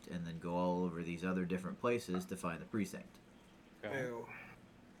left, and then go all over these other different places to find the precinct. Okay. Ew.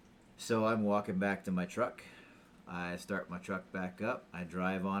 So I'm walking back to my truck. I start my truck back up. I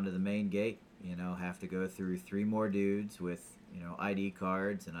drive onto the main gate, have to go through 3 more dudes with, ID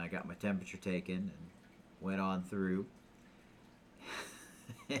cards, and I got my temperature taken and went on through.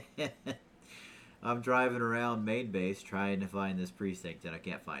 I'm driving around main base trying to find this precinct, and I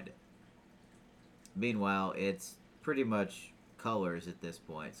can't find it. Meanwhile, it's pretty much colors at this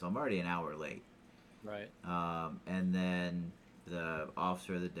point, so I'm already an hour late. Right. And then the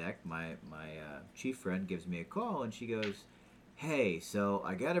officer of the deck, my chief friend, gives me a call, and she goes, hey, so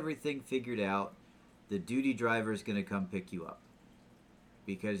I got everything figured out. The duty driver is going to come pick you up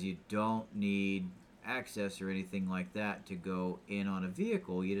because you don't need access or anything like that to go in on a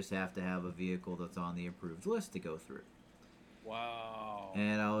vehicle. You just have to have a vehicle that's on the approved list to go through. Wow.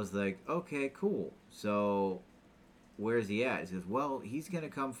 And I was like, okay, cool. So where's he at? He says, well, he's going to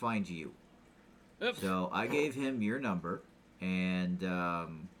come find you. Oops. So I gave him your number and,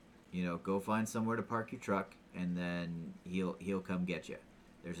 go find somewhere to park your truck, and then he'll come get you.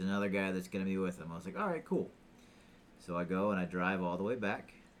 There's another guy that's going to be with him. I was like, all right, cool. So I go and I drive all the way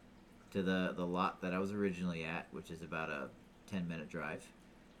back to the lot that I was originally at, which is about a 10-minute drive.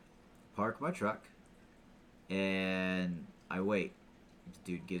 Park my truck, and I wait. This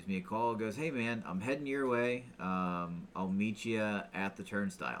dude gives me a call, goes, hey man, I'm heading your way. I'll meet you at the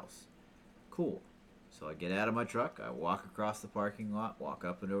turnstiles. Cool. So I get out of my truck, I walk across the parking lot, walk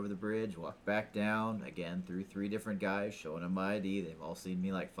up and over the bridge, walk back down, again through 3 different guys, showing them my ID. They've all seen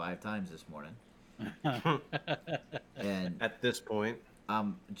me like 5 times this morning. And At this point,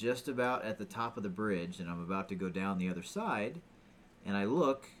 I'm just about at the top of the bridge, and I'm about to go down the other side, and I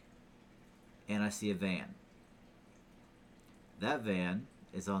look, and I see a van. That van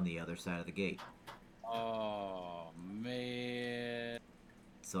is on the other side of the gate. Oh, man.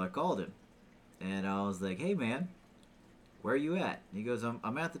 So I called him, and I was like, hey, man, where are you at? And he goes,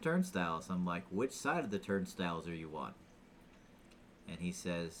 I'm at the turnstiles. I'm like, which side of the turnstiles are you on? And he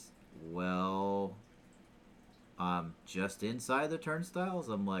says, well, I'm just inside the turnstiles.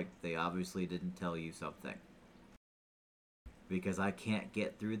 I'm like, they obviously didn't tell you something. Because I can't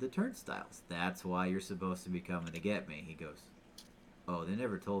get through the turnstiles. That's why you're supposed to be coming to get me. He goes, oh, they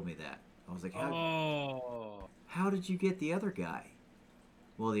never told me that. I was like, Oh. how did you get the other guy?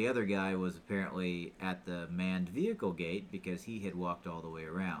 Well, the other guy was apparently at the manned vehicle gate because he had walked all the way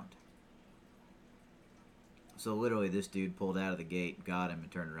around. So literally, this dude pulled out of the gate, got him,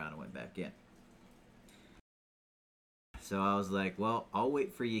 and turned around and went back in. So I was like, well, I'll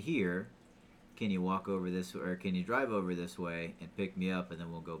wait for you here. Can you walk over this, or can you drive over this way and pick me up, and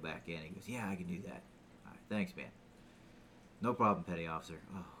then we'll go back in? He goes, yeah, I can do that. All right, thanks, man. No problem, petty officer.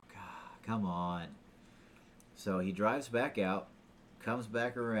 Oh, God, come on. So he drives back out, comes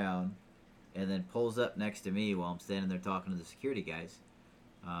back around, and then pulls up next to me while I'm standing there talking to the security guys.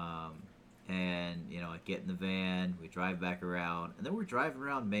 And, you know, I get in the van, we drive back around, and then we're driving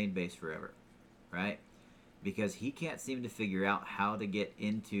around main base forever, right? Because he can't seem to figure out how to get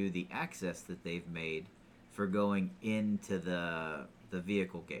into the access that they've made for going into the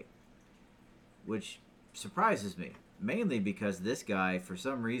vehicle gate, which surprises me, mainly because this guy, for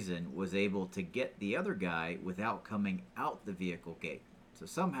some reason, was able to get the other guy without coming out the vehicle gate. So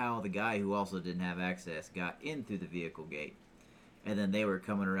somehow the guy who also didn't have access got in through the vehicle gate, and then they were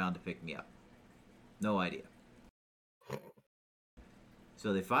coming around to pick me up. No idea.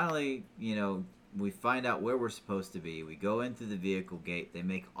 So they finally, you know, we find out where we're supposed to be. We go in through the vehicle gate. They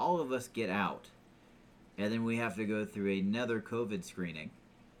make all of us get out. And then we have to go through another COVID screening.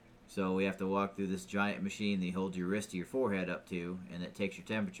 So we have to walk through this giant machine that you hold your wrist to your forehead up to, and it takes your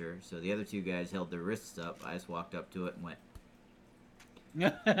temperature. So the other two guys held their wrists up. I just walked up to it and went.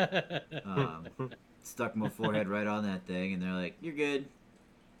 Stuck my forehead right on that thing, and they're like, you're good.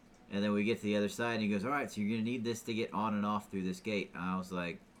 And then we get to the other side, and he goes, all right, so you're going to need this to get on and off through this gate. And I was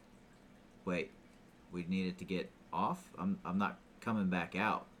like, wait, we need it to get off? I'm not coming back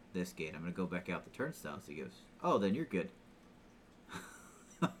out this gate. I'm going to go back out the turnstiles. He goes, oh, then you're good.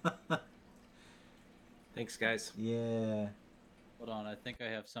 Thanks, guys. Yeah. Hold on, I think I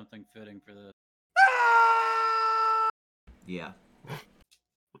have something fitting for this. Yeah.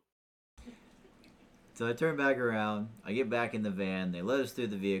 So I turn back around. I get back in the van. They let us through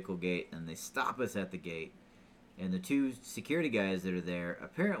the vehicle gate, and they stop us at the gate. And the two security guys that are there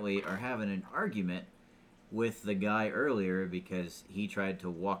apparently are having an argument with the guy earlier because he tried to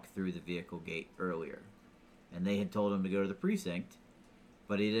walk through the vehicle gate earlier. And they had told him to go to the precinct,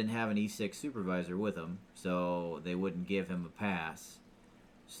 but he didn't have an E6 supervisor with him, so they wouldn't give him a pass.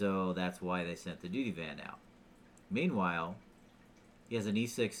 So that's why they sent the duty van out. Meanwhile, he has an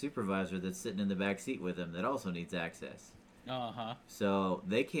E6 supervisor that's sitting in the back seat with him that also needs access. Uh-huh. So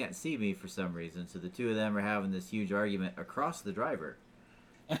they can't see me for some reason, so the two of them are having this huge argument across the driver.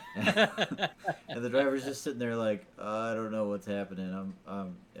 And the driver's just sitting there like, I don't know what's happening.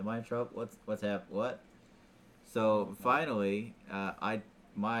 Am I in trouble? What's happening? What? So finally,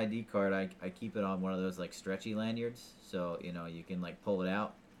 my ID card, I keep it on one of those like stretchy lanyards, so you know you can like pull it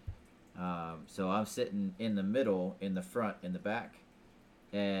out. So I'm sitting in the middle, in the front, in the back,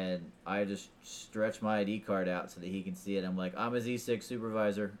 and I just stretch my ID card out so that he can see it. I'm like, I'm his E6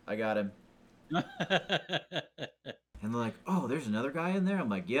 supervisor. I got him. And they're like, oh, there's another guy in there? I'm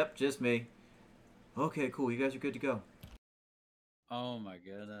like, yep, just me. Okay, cool. You guys are good to go. Oh my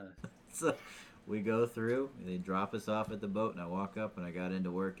goodness. So we go through, they drop us off at the boat, and I walk up, and I got into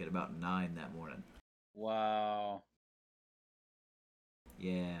work at about 9 that morning. Wow.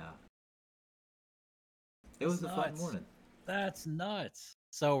 Yeah. It was a fun morning. That's nuts.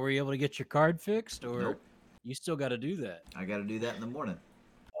 So were you able to get your card fixed, or Nope. you still got to do that? I got to do that in the morning.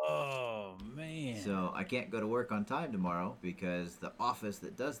 Oh, man. So I can't go to work on time tomorrow because the office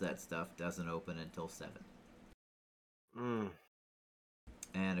that does that stuff doesn't open until 7.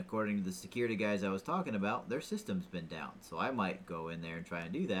 And according to the security guys I was talking about, their system's been down. So I might go in there and try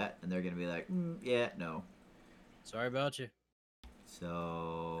and do that, and they're going to be like, yeah, no. Sorry about you.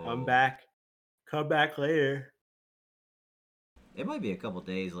 So... Come back later. It might be a couple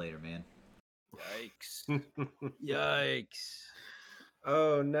days later, man. Yikes. Yikes.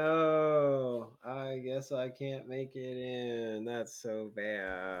 Oh no, I guess I can't make it in. That's so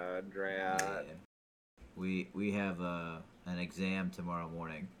bad, Drat. Yeah. We have an exam tomorrow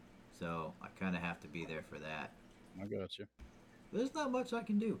morning, so I kind of have to be there for that. I got you. There's not much I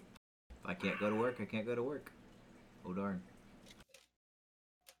can do. If I can't go to work, I can't go to work. Oh darn.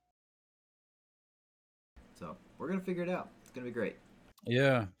 So we're gonna figure it out. It's gonna be great.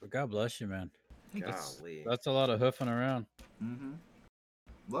 Yeah, but God bless you, man. Golly. That's a lot of hoofing around. Mm-hmm.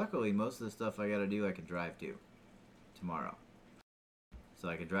 Luckily, most of the stuff I gotta do, I can drive to tomorrow. So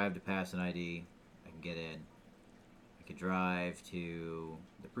I can drive to pass an ID. I can get in. I can drive to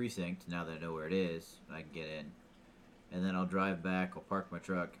the precinct now that I know where it is. I can get in. And then I'll drive back. I'll park my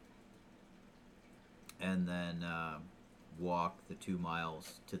truck. And then walk the 2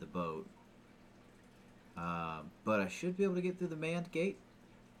 miles to the boat But I should be able to get through the manned gate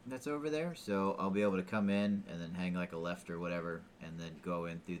that's over there, so I'll be able to come in and then hang like a left or whatever, and then go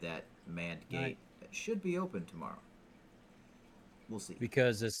in through that manned Nice. gate. It should be open tomorrow. We'll see.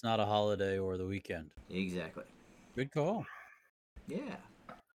 Because it's not a holiday or the weekend. Exactly. Good call. Yeah.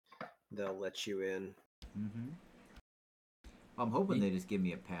 They'll let you in. Mm-hmm. I'm hoping they just give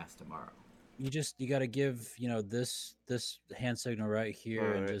me a pass tomorrow. You got to give this hand signal right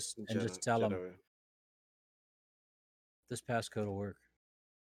here and just tell them this passcode will work.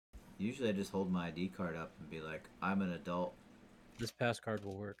 Usually I just hold my ID card up and be like, I'm an adult. This pass card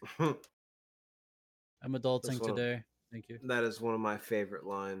will work. I'm adulting today. Thank you. That is one of my favorite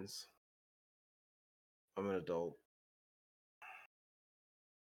lines. I'm an adult.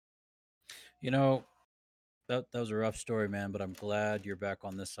 That was a rough story, man, but I'm glad you're back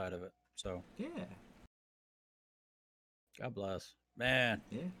on this side of it. So yeah. God bless. Man.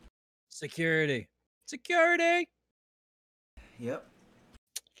 Yeah. Security. Yep.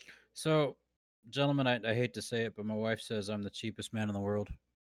 So, gentlemen, I hate to say it, but my wife says I'm the cheapest man in the world.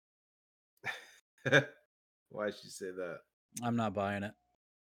 Why'd she say that? I'm not buying it.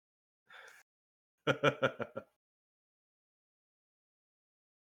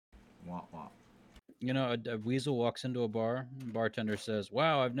 Womp womp. A weasel walks into a bar. Bartender says,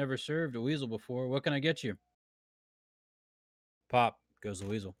 "Wow, I've never served a weasel before. What can I get you?" Pop goes the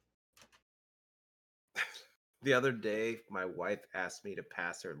weasel. The other day, my wife asked me to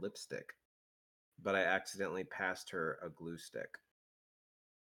pass her lipstick, but I accidentally passed her a glue stick.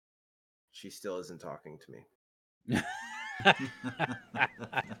 She still isn't talking to me.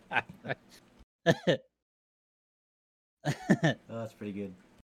 Oh, that's pretty good.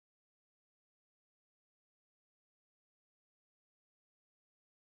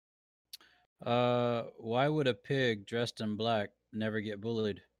 Why would a pig dressed in black never get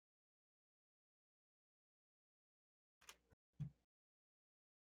bullied?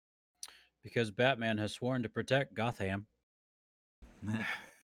 Because Batman has sworn to protect Gotham.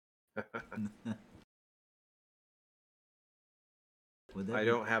 Would that I be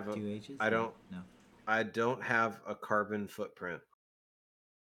don't have a. 2 H's? I don't. No. I don't have a carbon footprint.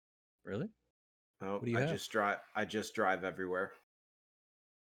 Really? Oh, What do you have? I just drive everywhere.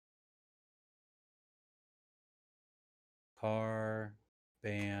 Car,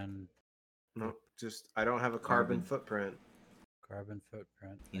 van. No, just I don't have a carbon footprint. Carbon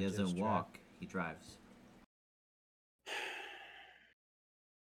footprint. He doesn't walk. He drives.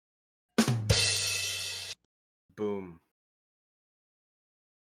 Boom.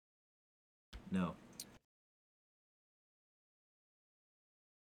 No.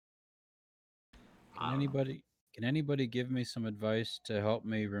 Can anybody give me some advice to help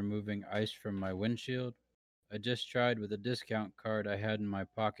me removing ice from my windshield? I just tried with a discount card I had in my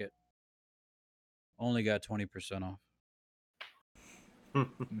pocket. Only got 20% off.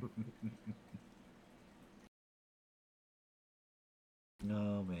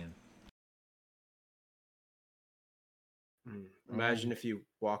 No, man. Imagine if you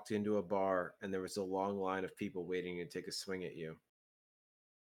walked into a bar and there was a long line of people waiting to take a swing at you.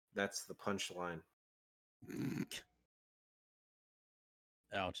 That's the punchline.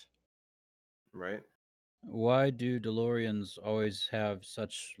 Ouch. Right? Why do DeLoreans always have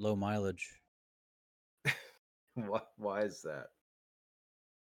such low mileage? Why is that?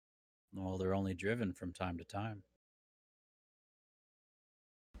 Well, they're only driven from time to time.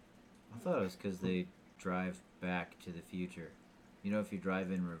 I thought it was because they drive back to the future. You know, if you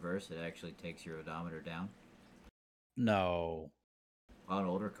drive in reverse, it actually takes your odometer down. No. On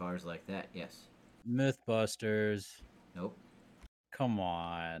older cars like that, yes. Mythbusters. Nope. Come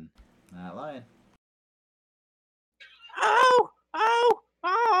on. Not lying. Oh!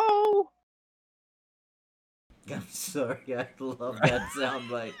 I'm sorry, I love that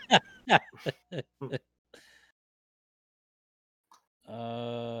soundbite.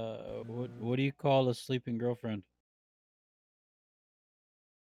 What do you call a sleeping girlfriend?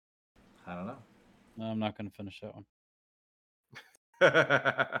 I don't know. No, I'm not going to finish that one.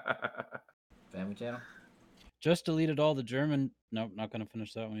 Family Channel? Just deleted all the German. Nope, not going to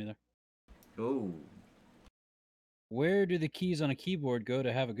finish that one either. Ooh. Where do the keys on a keyboard go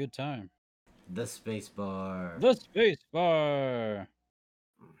to have a good time? The space bar. The space bar.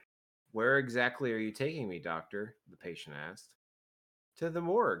 Where exactly are you taking me, doctor? The patient asked. To the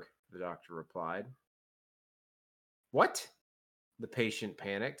morgue, the doctor replied. What? The patient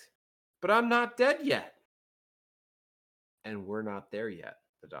panicked. But I'm not dead yet. And we're not there yet,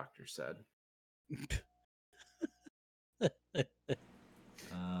 the doctor said.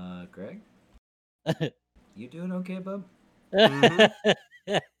 Greg? You doing okay, bub?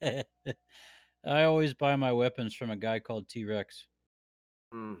 Mm-hmm. I always buy my weapons from a guy called T-Rex.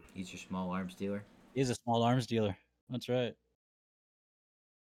 Mm. He's your small arms dealer. He's a small arms dealer. That's right.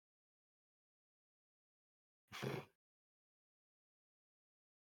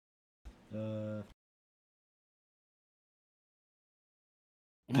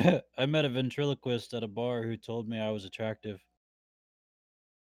 I met a ventriloquist at a bar who told me I was attractive.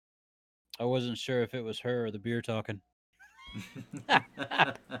 I wasn't sure if it was her or the beer talking.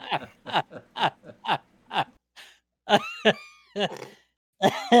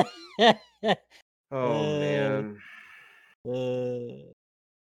 Oh man.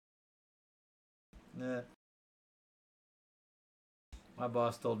 Yeah. My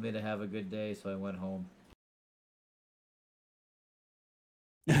boss told me to have a good day, so I went home.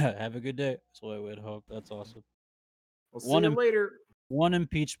 Have a good day. That's why I went home. That's awesome. We'll see One you im- later. One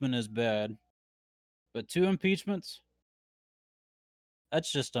impeachment is bad, but two impeachments? That's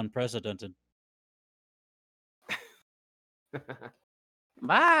just unprecedented.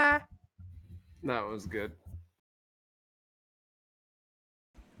 Bye. That was good.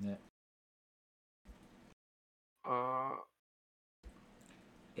 Yeah. Uh,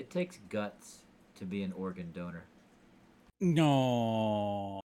 It takes guts to be an organ donor.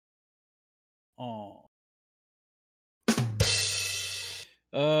 No. Oh.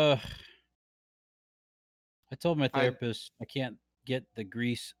 I told my I therapist I can't get the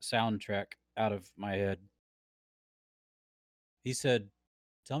Grease soundtrack out of my head. He said,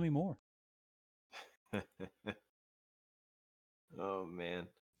 "Tell me more." Oh man.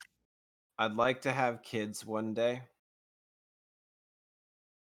 I'd like to have kids one day.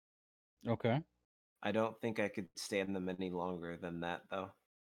 Okay. I don't think I could stand them any longer than that though.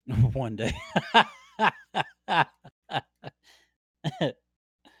 One day.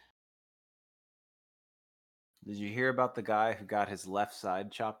 Did you hear about the guy who got his left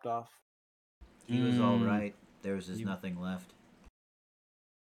side chopped off? He was all Mm, right. There was just you- nothing left.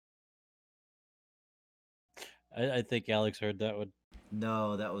 I think Alex heard that one.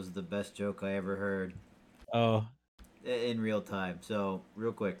 No, that was the best joke I ever heard Oh, in real time. So,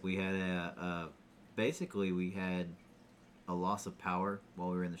 real quick, we had basically we had a loss of power while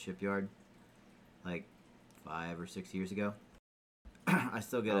we were in the shipyard, like 5 or 6 years ago. I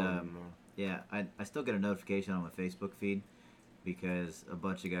still get Oh no. I still get a notification on my Facebook feed because a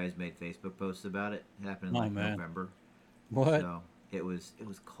bunch of guys made Facebook posts about it. It happened in Oh, like man. November. what? So it was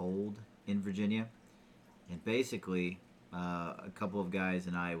cold in Virginia, and basically a couple of guys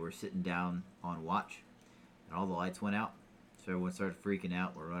and I were sitting down on watch, and all the lights went out. So everyone started freaking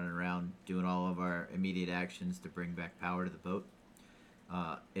out. We're running around doing all of our immediate actions to bring back power to the boat.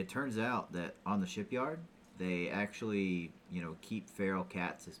 It turns out that on the shipyard, they actually, keep feral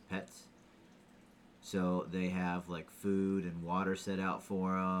cats as pets. So they have like food and water set out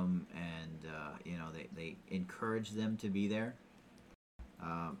for them, and they encourage them to be there.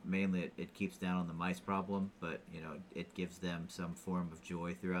 Mainly, it keeps down on the mice problem, but it gives them some form of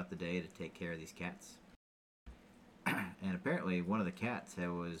joy throughout the day to take care of these cats. And apparently, one of the cats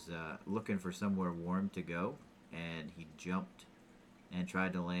was looking for somewhere warm to go, and he jumped and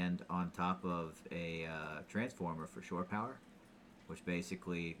tried to land on top of a transformer for shore power, which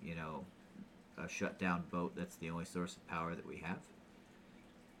basically, a shut down boat that's the only source of power that we have.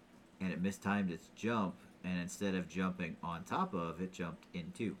 And it mistimed its jump, and instead of jumping on top of, it jumped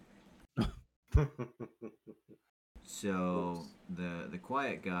into. So the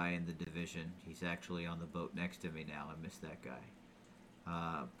quiet guy in the division, he's actually on the boat next to me now. I miss that guy.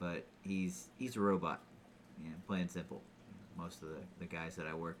 But he's a robot, plain and simple. Most of the guys that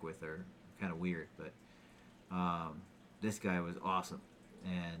I work with are kind of weird, but this guy was awesome,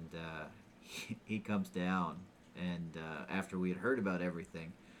 and he comes down, and after we had heard about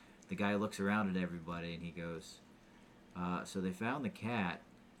everything, the guy looks around at everybody and he goes, "So they found the cat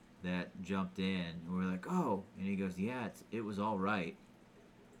that jumped in." And we're like, "Oh," and he goes, "Yeah, it was all right.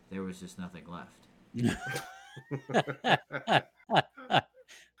 There was just nothing left."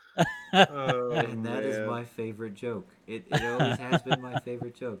 Oh And that is man. my favorite joke. It always has been my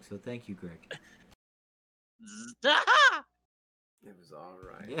favorite joke. So thank you, Greg. It was all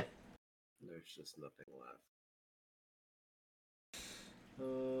right. Yeah. There's just nothing left.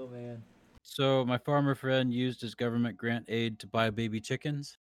 Oh man. So my farmer friend used his government grant aid to buy baby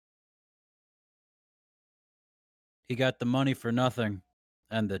chickens. He got the money for nothing,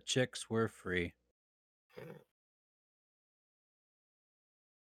 and the chicks were free.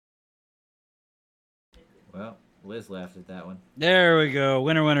 Well, Liz laughed at that one. There we go.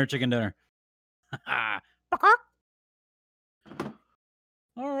 Winner, winner, chicken dinner. All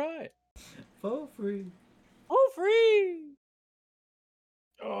right. For free. Oh, free.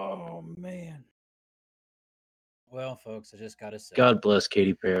 Oh, man. Well, folks, I just got to say, God bless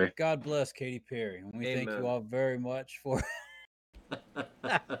Katy Perry. God bless Katy Perry. And we thank Amen. you all very much for.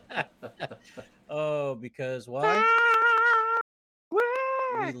 Oh, because why?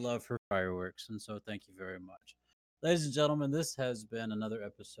 We love her fireworks. And so thank you very much. Ladies and gentlemen, this has been another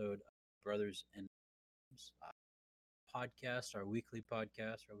episode of Brothers in Arms podcast, our weekly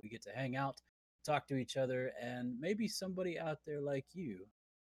podcast where we get to hang out, talk to each other, and maybe somebody out there like you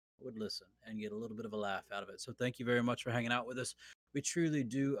would listen and get a little bit of a laugh out of it. So thank you very much for hanging out with us. We truly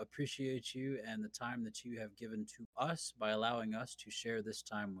do appreciate you and the time that you have given to us by allowing us to share this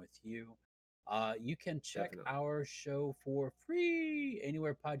time with you. You can check Definitely. our show for free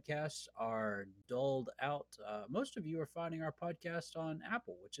anywhere podcasts are dulled out. Most of you are finding our podcast on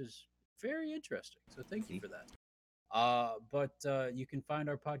Apple, which is very interesting. So thank you for that. But you can find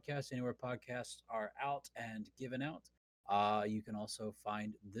our podcast anywhere podcasts are out and given out. You can also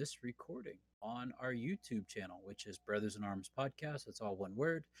find this recording on our YouTube channel, which is Brothers in Arms Podcast. It's all one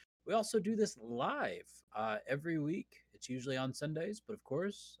word. We also do this live every week. It's usually on Sundays, but of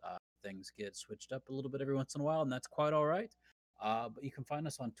course, things get switched up a little bit every once in a while, and that's quite all right. But you can find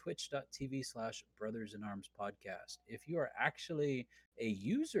us on twitch.tv/Brothers in Arms Podcast. If you are actually a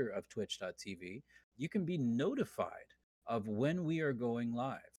user of twitch.tv, you can be notified of when we are going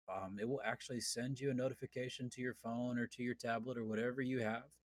live. It will actually send you a notification to your phone or to your tablet or whatever you have,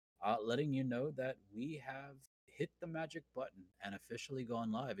 letting you know that we have hit the magic button and officially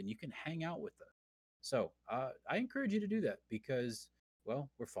gone live, and you can hang out with us. So I encourage you to do that because, well,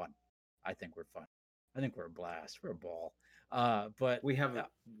 we're fun. I think we're fun. I think we're a blast. We're a ball. But We have a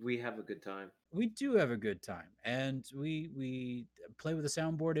good time. we do have a good time, and we play with the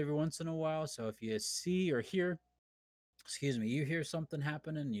soundboard every once in a while. So if you see or hear, excuse me, you hear something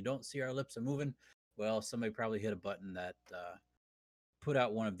happen and you don't see our lips are moving, well, somebody probably hit a button that put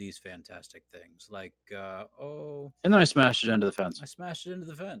out one of these fantastic things. Like, And then I smashed it into the fence. I smashed it into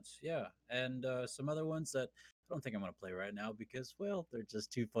the fence, yeah, and some other ones that I don't think I'm going to play right now because, well, they're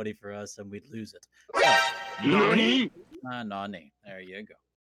just too funny for us and we'd lose it. Nani. There you go.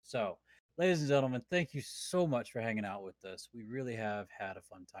 So, ladies and gentlemen, thank you so much for hanging out with us. We really have had a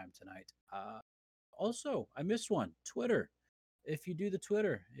fun time tonight. Also, I missed one. Twitter. If you do the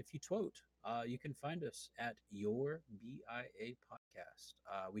Twitter, if you tweet, you can find us at Your BIA Podcast.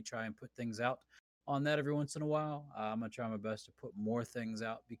 We try and put things out on that every once in a while. I'm going to try my best to put more things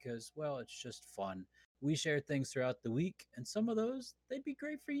out because, well, it's just fun. We share things throughout the week, and some of those, they'd be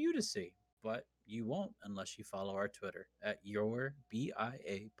great for you to see, but you won't unless you follow our Twitter at Your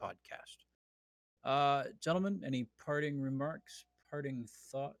BIA Podcast. Gentlemen, any parting remarks, parting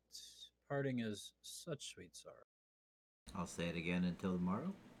thoughts? Parting is such sweet sorrow. I'll say it again until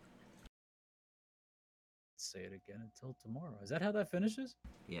tomorrow. Say it again until tomorrow. Is that how that finishes?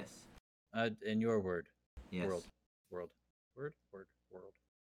 Yes. In your word. Yes. World.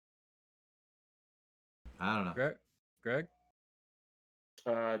 I don't know. Greg?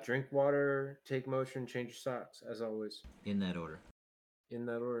 Drink water, take motion, change your socks, as always. In that order. In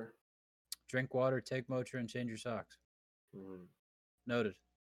that order. Drink water, take Motrin, and change your socks. Mm-hmm. Noted.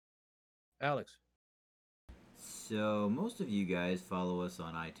 Alex? So most of you guys follow us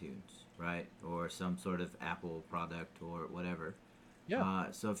on iTunes, right? Or some sort of Apple product or whatever.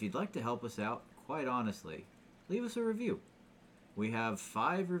 Yeah. So if you'd like to help us out, quite honestly, leave us a review. We have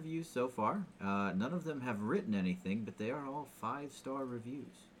 5 reviews so far. None of them have written anything, but they are all 5-star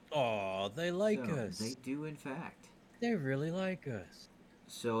reviews. Oh, they like So us. They do, in fact. They really like us.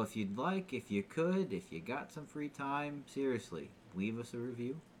 So if you'd like, if you could, if you got some free time, seriously, leave us a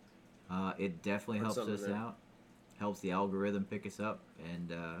review. It definitely helps us out. Helps the algorithm pick us up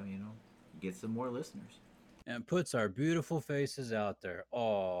and, get some more listeners. And puts our beautiful faces out there.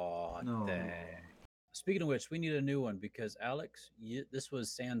 Oh, No. dang. Speaking of which, we need a new one because, Alex, this was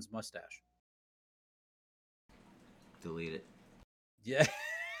Sans mustache. Delete it. Yeah.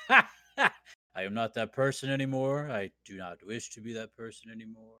 I am not that person anymore. I do not wish to be that person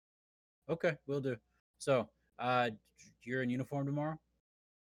anymore. Okay, will do. So, you're in uniform tomorrow?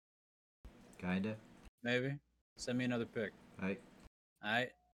 Kinda. Maybe. Send me another pic. Right. All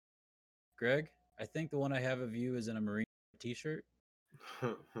right. Greg, I think the one I have of you is in a Marine t-shirt.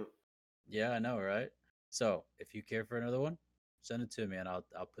 Yeah, I know, right? So, if you care for another one, send it to me and I'll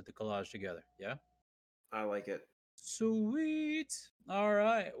put the collage together. Yeah? I like it. Sweet. All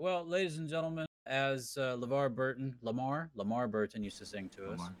right. Well, ladies and gentlemen, as Lamar Burton used to sing to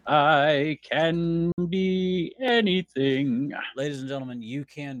us. Lamar. I can be anything. Ladies and gentlemen, you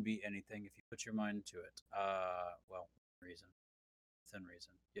can be anything if you put your mind to it. Well, reason. Within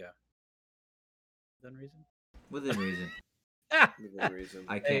reason. Yeah. Within reason? Within reason. Within reason.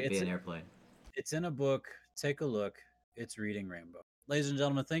 I can't be an airplane. It's in a book take a look. It's Reading Rainbow. Ladies and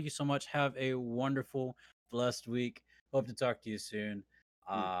gentlemen, thank you so much. Have a wonderful, blessed week. Hope to talk to you soon.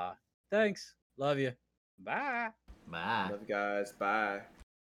 Thanks. Love you. Bye. Bye. Love you guys. Bye.